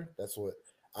 Pantser. That's what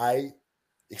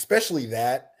especially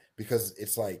that, because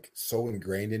it's like so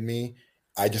ingrained in me.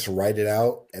 I just write it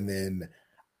out, and then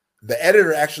the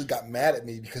editor actually got mad at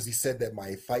me because he said that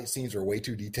my fight scenes are way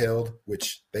too detailed,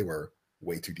 which they were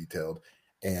way too detailed,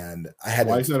 and I had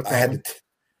Why is that a problem?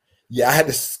 I had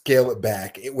to scale it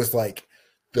back. It was like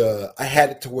I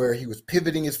had it to where he was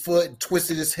pivoting his foot and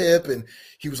twisted his hip, and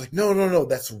he was like, no,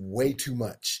 that's way too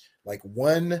much. Like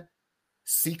one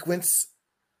sequence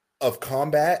of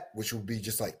combat, which would be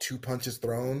just like 2 punches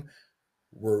thrown,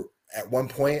 were at one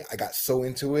point I got so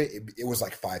into it, it was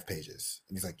like 5 pages.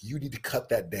 And he's like, you need to cut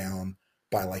that down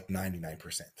by like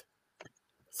 99%.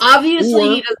 Obviously,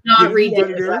 Or he does not get a read new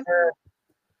editor.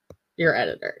 your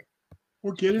editor.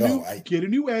 Or get a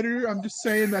new editor. I'm just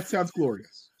saying that sounds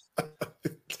glorious.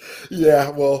 Yeah,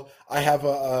 well, I have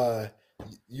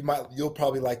you'll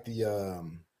probably like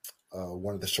the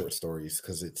one of the short stories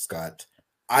because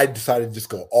I decided to just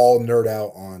go all nerd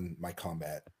out on my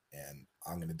combat, and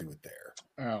I'm gonna do it there.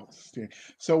 Outstanding.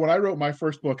 So when I wrote my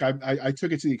first book, I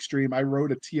took it to the extreme. I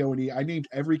wrote a TO&E. I named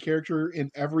every character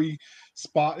in every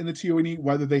spot in the TO&E,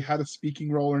 whether they had a speaking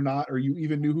role or not, or you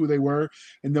even knew who they were.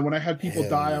 And then when I had people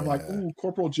Hell die, I'm like, yeah. ooh,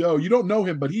 Corporal Joe, you don't know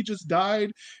him, but he just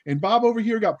died. And Bob over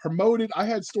here got promoted. I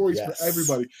had stories Yes. for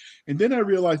everybody. And then I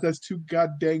realized that's too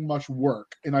god dang much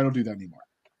work, and I don't do that anymore.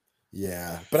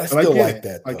 Yeah, but I But I still get like it.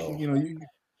 that Like, though.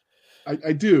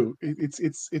 I do.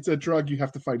 It's a drug you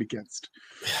have to fight against.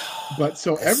 But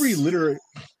so every literary,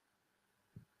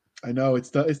 I know it's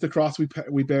the cross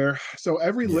we bear. So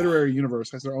every Yeah. literary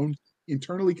universe has their own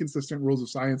internally consistent rules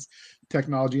of science,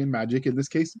 technology, and magic. In this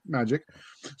case, magic.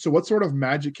 So what sort of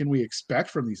magic can we expect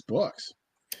from these books?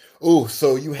 Oh,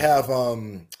 so you have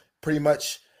pretty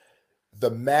much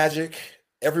the magic.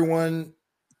 Everyone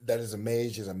that is a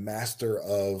mage is a master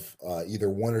of either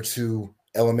 1 or 2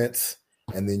 elements,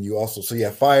 And then you also, so you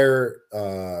have fire,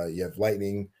 you have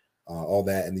lightning, all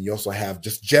that. And then you also have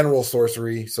just general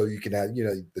sorcery. So you can have,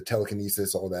 the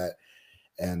telekinesis, all that.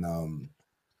 And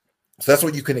so that's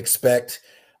what you can expect.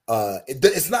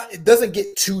 It doesn't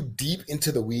get too deep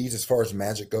into the weeds as far as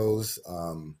magic goes.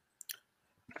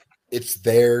 It's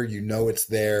there, it's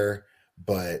there,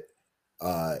 but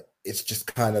it's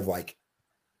just kind of like,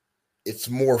 it's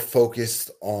more focused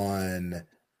on.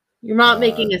 You're not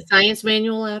making a science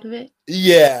manual out of it?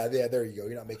 Yeah, there you go.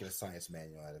 You're not making a science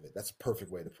manual out of it. That's a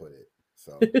perfect way to put it.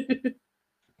 So,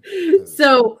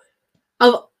 so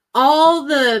of all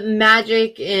the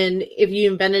magic, and if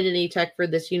you invented any tech for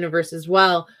this universe as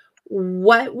well,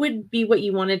 what would be what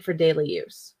you wanted for daily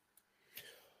use?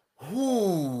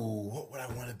 Ooh, what would I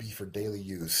want to be for daily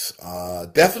use?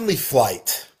 Definitely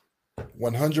flight.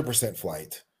 100%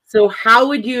 flight. So how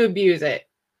would you abuse it?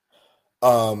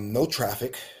 No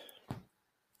traffic.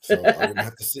 So I wouldn't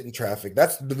have to sit in traffic.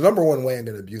 That's the number one way I'm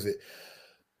going to abuse it.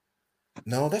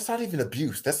 No, that's not even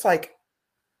abuse. That's like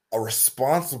a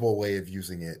responsible way of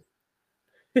using it.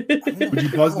 Would you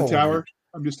buzz the tower?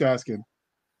 I'm just asking.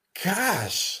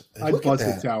 Gosh. I'd buzz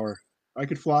the tower. I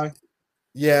could fly.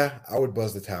 Yeah, I would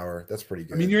buzz the tower. That's pretty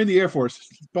good. I mean, you're in the Air Force.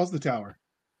 Buzz the tower.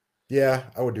 Yeah,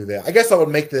 I would do that. I guess I would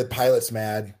make the pilots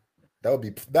mad. That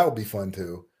would be fun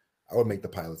too. I would make the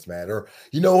pilots mad. Or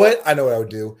you know what? I know what I would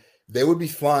do. They would be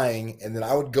flying, and then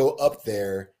I would go up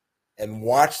there and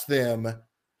watch them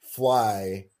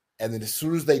fly. And then as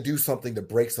soon as they do something to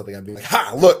break something, I'd be like,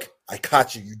 "Ha! Look, I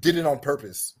caught you. You did it on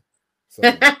purpose." So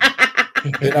then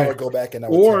I would go back and I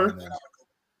would tell them.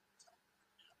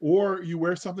 Or you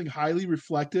wear something highly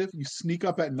reflective. You sneak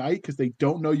up at night because they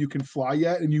don't know you can fly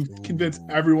yet, and you convince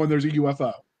everyone there's a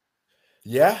UFO.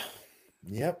 Yeah.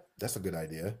 Yep. That's a good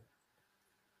idea.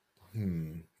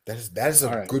 That is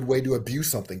a good way to abuse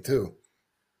something too.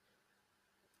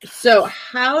 So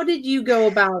how did you go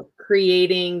about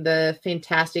creating the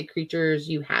fantastic creatures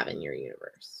you have in your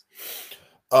universe?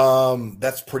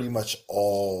 That's pretty much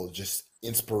all just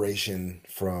inspiration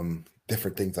from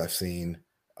different things I've seen.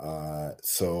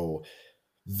 So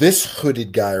this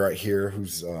hooded guy right here,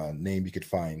 whose name you could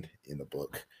find in the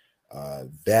book,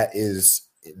 that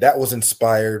was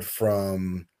inspired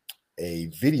from a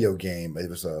video game. It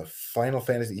was a Final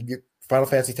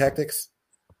Fantasy Tactics.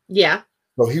 Yeah.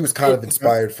 So he was kind of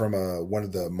inspired from one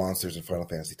of the monsters in Final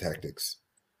Fantasy Tactics.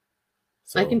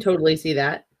 So I can totally see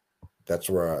that.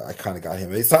 That's where I kind of got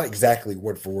him. It's not exactly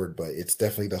word for word, but it's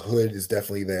definitely, the hood is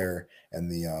definitely there, and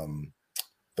the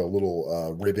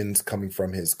little ribbons coming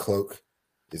from his cloak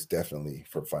is definitely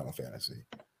from Final Fantasy.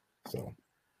 So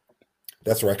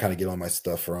that's where I kind of get all my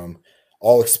stuff from.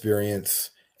 All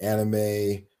experience,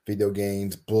 anime, video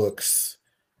games, books.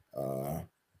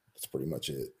 That's pretty much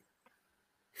it.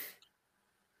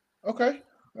 Okay,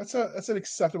 that's an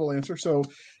acceptable answer. So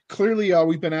clearly,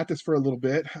 we've been at this for a little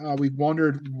bit. We've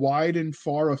wandered wide and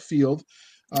far afield.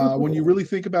 When you really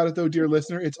think about it, though, dear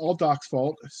listener, it's all Doc's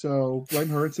fault. So blame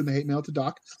her and send the hate mail to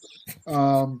Doc.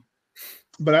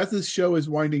 But as this show is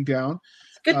winding down,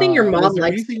 good thing your mom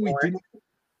likes anything we didn't.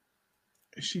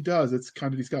 She does. It's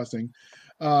kind of disgusting.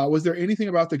 Was there anything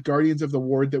about the Guardians of the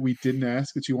Ward that we didn't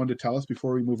ask that you wanted to tell us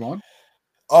before we move on?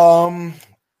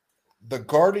 The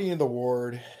Guardian of the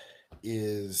Ward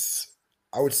is,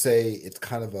 I would say, it's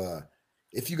kind of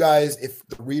if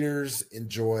the readers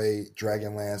enjoy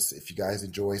Dragonlance, if you guys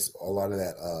enjoy a lot of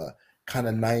that kind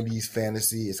of 90s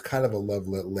fantasy, it's kind of a love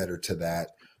letter to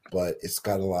that, but it's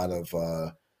got a lot of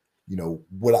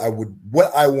what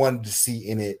I wanted to see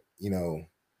in it,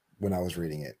 when I was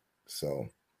reading it. So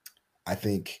I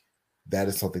think that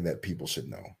is something that people should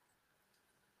know.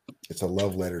 It's a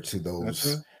love letter to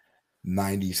those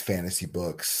 90s fantasy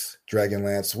books.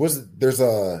 Dragonlance there's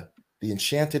the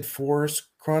Enchanted Forest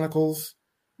Chronicles.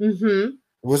 Mm-hmm.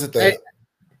 Was it the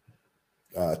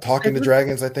Talking to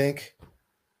Dragons, I think?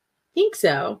 Think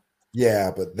so.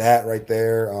 Yeah, but that right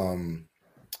there,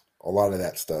 a lot of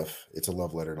that stuff, it's a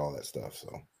love letter and all that stuff. So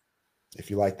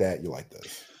if you like that, you like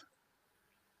this.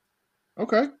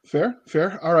 Okay,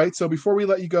 fair. All right. So before we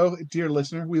let you go, dear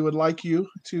listener, we would like you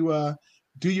to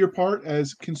do your part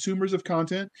as consumers of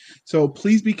content. So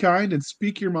please be kind and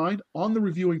speak your mind on the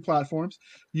reviewing platforms.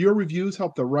 Your reviews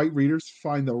help the right readers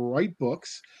find the right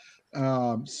books.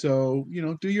 So,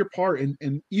 do your part,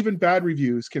 and even bad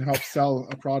reviews can help sell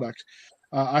a product.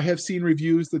 I have seen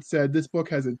reviews that said this book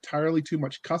has entirely too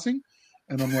much cussing.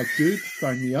 And I'm like, dude,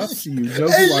 sign me up. So you know who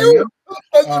I am.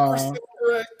 100%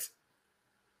 correct.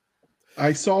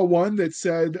 I saw one that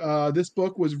said this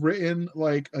book was written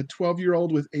like a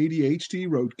 12-year-old with ADHD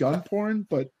wrote gun porn,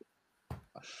 but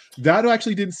That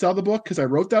actually didn't sell the book because I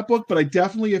wrote that book, but I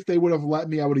definitely, if they would have let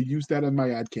me, I would have used that in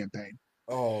my ad campaign.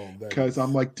 Oh, because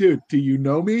I'm like, dude, do you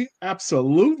know me?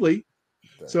 Absolutely.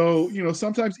 So,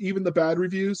 sometimes even the bad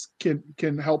reviews can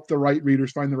help the right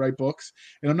readers find the right books.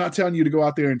 And I'm not telling you to go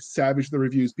out there and savage the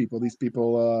reviews, people. These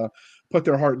people put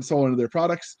their heart and soul into their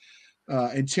products.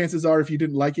 And chances are, if you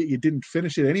didn't like it, you didn't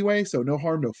finish it anyway. So no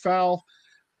harm, no foul.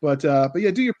 But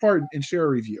yeah, do your part and share a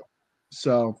review.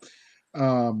 So,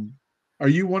 are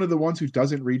you one of the ones who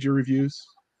doesn't read your reviews,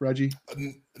 Reggie?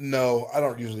 No, I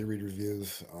don't usually read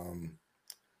reviews.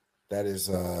 That is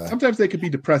sometimes they could be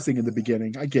depressing in the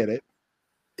beginning. I get it.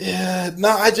 Yeah, no,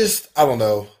 I don't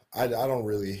know. I don't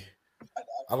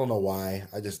know why.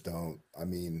 I just don't. I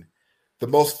mean, the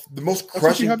most That's crushing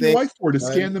what you have thing. Your wife for to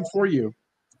scan them for you.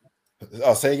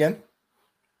 Oh, say again.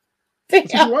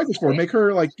 That's what your wife is for. Make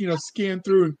her scan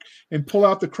through and pull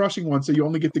out the crushing one, so you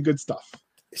only get the good stuff.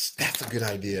 That's a good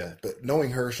idea. But knowing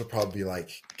her, she'll probably be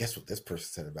like, "Guess what this person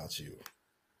said about you."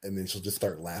 And then she'll just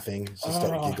start laughing. She'll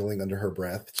start giggling under her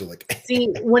breath. She'll like see,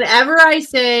 whenever I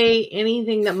say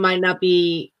anything that might not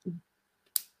be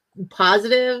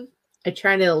positive, I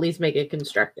try to at least make it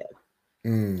constructive.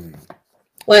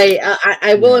 Like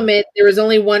I will admit, there was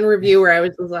only one review where I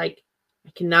was like,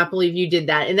 I cannot believe you did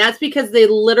that. And that's because they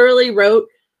literally wrote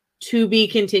 "to be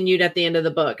continued" at the end of the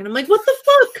book. And I'm like, what the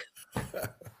fuck?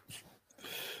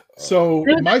 So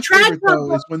my favorite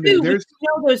though is when there's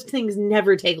those things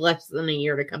never take less than a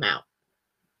year to come out.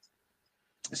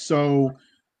 So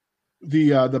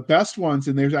the best ones,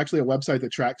 and there's actually a website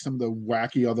that tracks some of the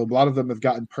wacky, although a lot of them have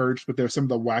gotten purged, but there's some of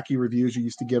the wacky reviews you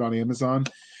used to get on Amazon.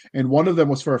 And one of them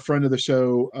was for a friend of the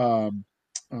show,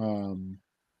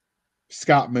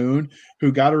 Scott Moon,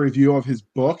 who got a review of his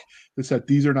book that said,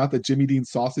 "These are not the Jimmy Dean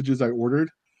sausages I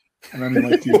ordered." And I mean,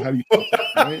 like, dude, how do you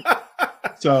right?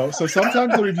 So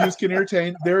sometimes the reviews can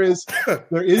entertain. There is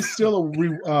still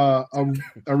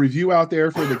a review out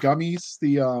there for the gummies,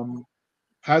 the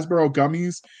Hasbro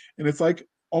gummies, and it's like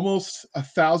almost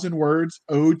 1,000 words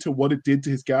ode to what it did to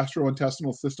his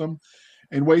gastrointestinal system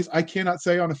in ways I cannot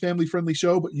say on a family-friendly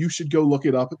show, but you should go look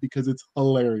it up because it's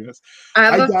hilarious.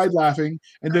 I died laughing,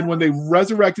 and then when they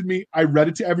resurrected me, I read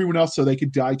it to everyone else so they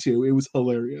could die too. It was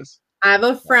hilarious. I have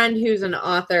a friend who's an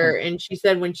author, and she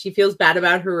said when she feels bad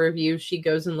about her reviews, she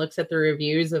goes and looks at the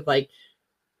reviews of like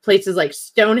places like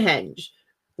Stonehenge,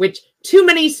 which too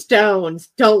many stones,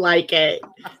 don't like it.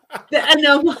 And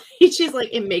I'm like, she's like,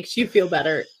 it makes you feel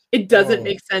better. It doesn't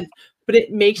make sense, but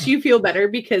it makes you feel better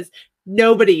because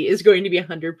nobody is going to be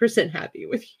 100% happy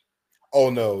with you. Oh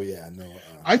no, yeah, no.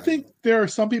 I think there are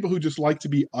some people who just like to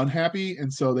be unhappy,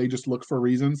 and so they just look for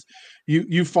reasons.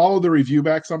 You follow the review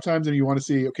back sometimes, and you want to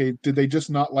see, okay, did they just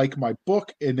not like my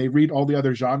book? And they read all the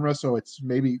other genres, so it's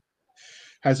maybe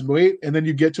has weight. And then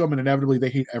you get to them, and inevitably they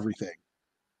hate everything.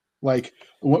 Like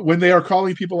when they are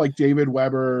calling people like David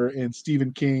Weber and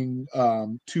Stephen King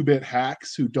 2-bit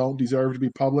hacks who don't deserve to be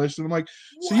published, and I'm like,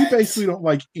 so you basically don't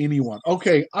like anyone.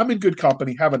 Okay, I'm in good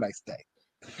company. Have a nice day.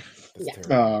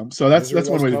 So that's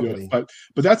one way to do it. But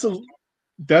that's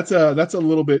a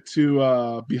little bit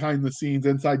too behind the scenes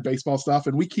inside baseball stuff,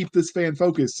 and we keep this fan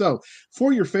focused. So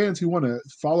for your fans who want to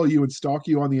follow you and stalk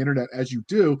you on the internet as you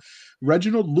do,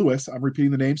 Reginald Lewis, I'm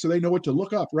repeating the name so they know what to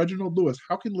look up. Reginald Lewis,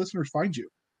 how can listeners find you?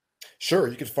 Sure,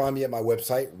 you can find me at my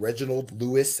website,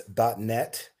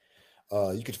 reginaldlewis.net.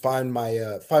 You can find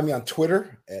me on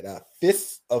Twitter at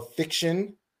Fists of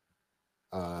Fiction.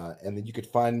 And then you could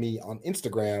find me on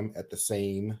Instagram at the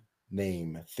same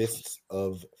name, Fists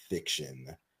of Fiction.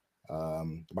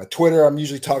 My Twitter, I'm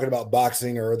usually talking about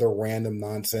boxing or other random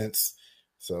nonsense.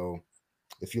 So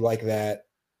if you like that,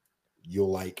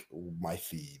 you'll like my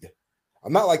feed.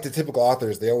 I'm not like the typical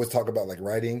authors. They always talk about like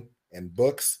writing and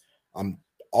books. I'm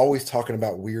always talking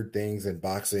about weird things and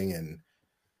boxing and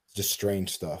just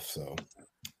strange stuff. So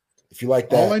if you like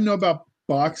that. All I know about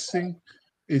boxing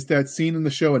is that scene in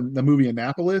the show in the movie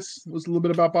Annapolis. It was a little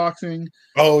bit about boxing.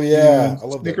 Oh yeah, I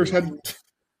love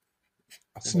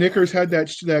Snickers had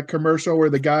that commercial where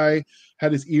the guy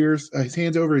had his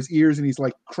hands over his ears, and he's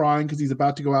like crying because he's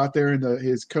about to go out there, and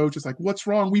his coach is like, "What's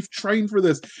wrong? We've trained for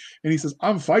this," and he says,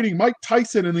 "I'm fighting Mike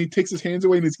Tyson," and he takes his hands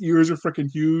away, and his ears are freaking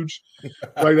huge.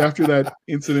 Right after that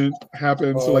incident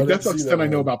happened, so like that's the extent I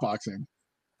know about boxing.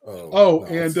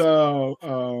 And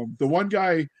the one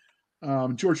guy.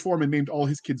 George Foreman named all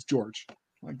his kids George.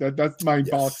 Like that's my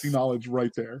boxing knowledge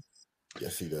right there.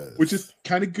 Yes, he does. Which is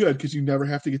kind of good because you never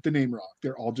have to get the name wrong.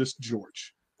 They're all just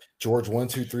George. George 1,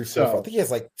 2, 3, 4. I think he has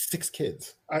like 6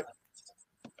 kids.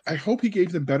 I hope he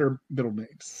gave them better middle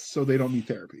names so they don't need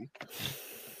therapy.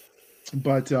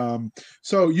 But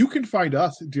so you can find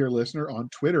us, dear listener, on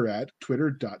Twitter at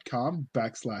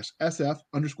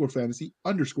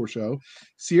twitter.com/SF_fantasy_show,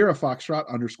 Sierra Foxtrot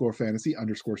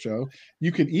 _fantasy_show.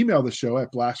 You can email the show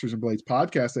at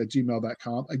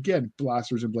blastersandbladespodcast@gmail.com. Again,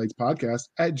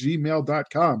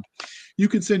 blastersandbladespodcast@gmail.com. You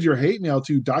can send your hate mail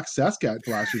to Doc Seska at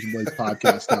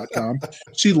blastersandbladespodcast.com.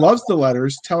 She loves the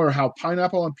letters. Tell her how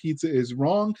pineapple on pizza is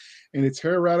wrong and it's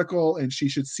heretical and she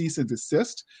should cease and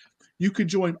desist. You can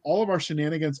join all of our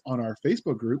shenanigans on our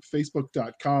Facebook group,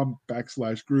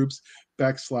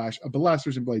 facebook.com/groups/A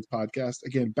Blasters and Blades podcast.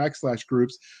 Again,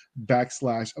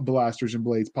 /groups/A Blasters and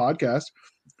Blades podcast.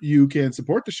 You can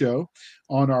support the show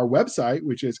on our website,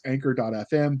 which is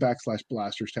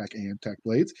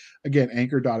anchor.fm/blasters-and-blades. Again,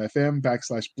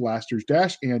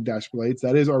 anchor.fm/blasters-and-blades.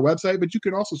 That is our website, but you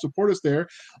can also support us there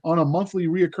on a monthly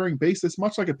reoccurring basis,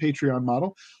 much like a Patreon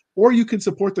model. Or you can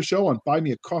support the show on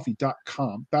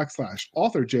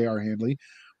buymeacoffee.com/author J.R. Handley.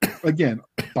 Again,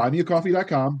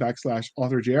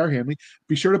 buymeacoffee.com/author J.R. Handley.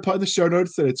 Be sure to put in the show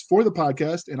notes that it's for the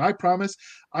podcast, and I promise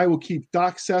I will keep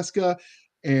Doc Seska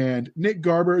and Nick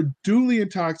Garber duly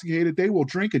intoxicated. They will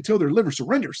drink until their liver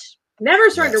surrenders. Never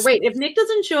surrender. Yes. Wait, if Nick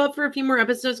doesn't show up for a few more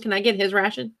episodes, can I get his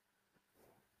ration?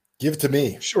 Give it to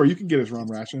me. Sure, you can get his rum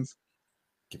rations.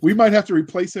 We might have to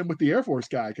replace him with the Air Force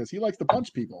guy because he likes to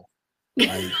punch people.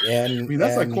 I mean,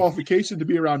 that's like qualification to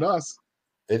be around us.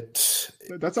 That's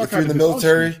our if kind you're in of the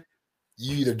military,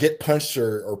 you either get punched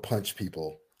or punch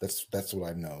people. That's what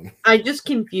I've known. I just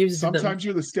confused them. Sometimes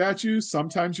you're the statue,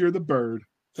 sometimes you're the bird.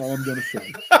 That's all I'm gonna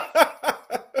say.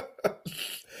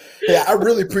 Yeah, I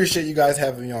really appreciate you guys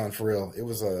having me on for real. It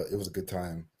was a good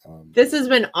time. This has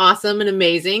been awesome and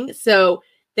amazing. So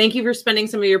thank you for spending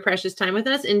some of your precious time with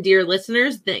us. And dear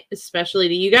listeners, especially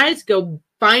to you guys, go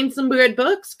find some good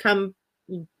books. Come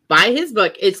buy his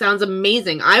book. It sounds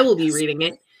amazing. I will be reading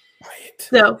it. Buy it.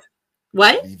 So,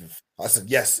 what? I said,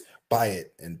 yes, buy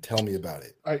it and tell me about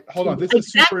it. All right, hold on. This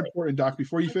is super important, Doc.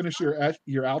 Before you finish your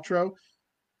outro,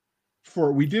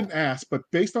 we didn't ask, but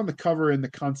based on the cover and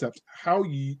the concept, how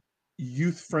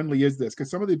youth friendly is this?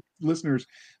 Because some of the listeners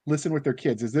listen with their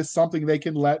kids. Is this something they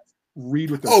can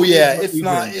read with their kids? Yeah, it's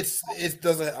not. It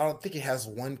doesn't. I don't think it has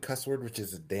one cuss word, which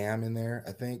is a damn in there,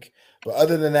 I think. But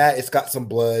other than that, it's got some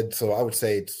blood. So I would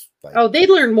say it's like, they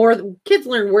learn more. Kids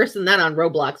learn worse than that on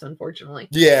Roblox, unfortunately.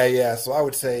 Yeah. So I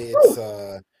would say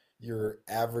it's your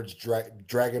average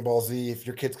Dragon Ball Z. If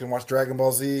your kids can watch Dragon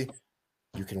Ball Z,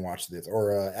 you can watch this.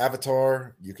 Or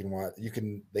Avatar, you can watch.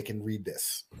 They can read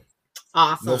this.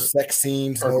 Awesome. No sex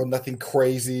scenes. No nothing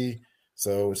crazy.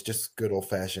 So it's just good old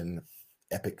fashioned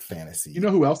epic fantasy. You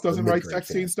know who else doesn't write sex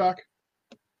scenes, Doc?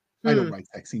 I don't write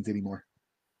sex scenes anymore.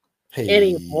 Hey.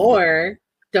 Anymore.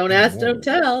 Don't ask, don't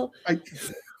tell.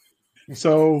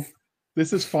 So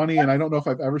this is funny, and I don't know if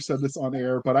I've ever said this on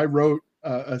air, but I wrote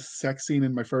a sex scene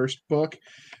in my first book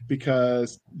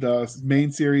because the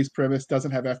main series premise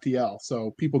doesn't have FTL.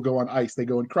 So people go on ice, they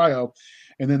go in cryo,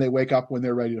 and then they wake up when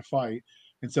they're ready to fight.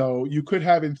 And so you could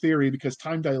have, in theory, because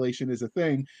time dilation is a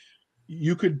thing,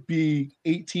 you could be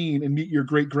 18 and meet your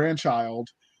great-grandchild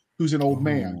who's an old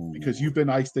man because you've been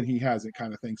iced and he hasn't,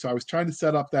 kind of thing. So I was trying to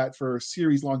set up that for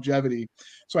series longevity.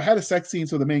 So I had a sex scene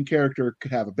so the main character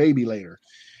could have a baby later.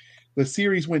 The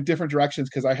series went different directions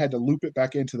because I had to loop it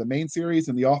back into the main series,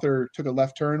 and the author took a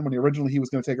left turn when originally he was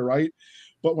going to take a right.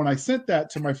 But when I sent that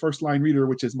to my first line reader,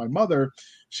 which is my mother,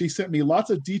 she sent me lots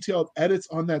of detailed edits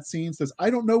on that scene. Says, I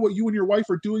don't know what you and your wife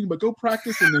are doing, but go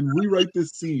practice and then rewrite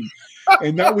this scene.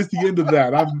 And that was the end of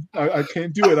that. I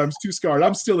can't do it. I'm too scarred.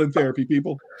 I'm still in therapy,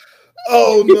 people.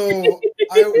 Oh no!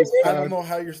 I don't know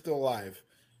how you're still alive.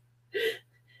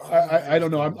 I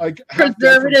don't know. I'm like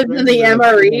preservatives in the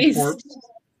MREs.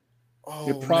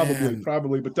 Oh,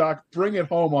 probably. But Doc, bring it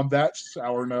home on that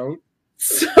sour note.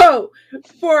 So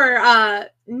for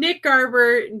Nick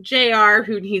Garber, JR,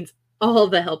 who needs all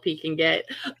the help he can get,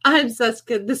 I'm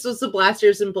Seska. This was the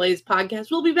Blasters and Blades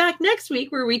podcast. We'll be back next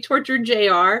week where we torture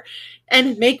JR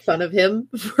and make fun of him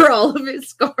for all of his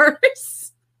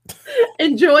scars.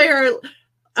 Enjoy our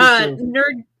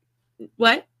nerd.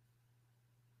 What?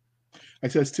 I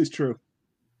says tis true.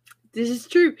 This is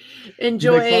true.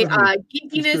 Enjoy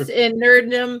geekiness and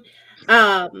nerddom.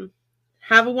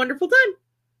 Have a wonderful time.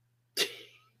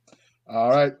 All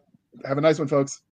right. Have a nice one, folks.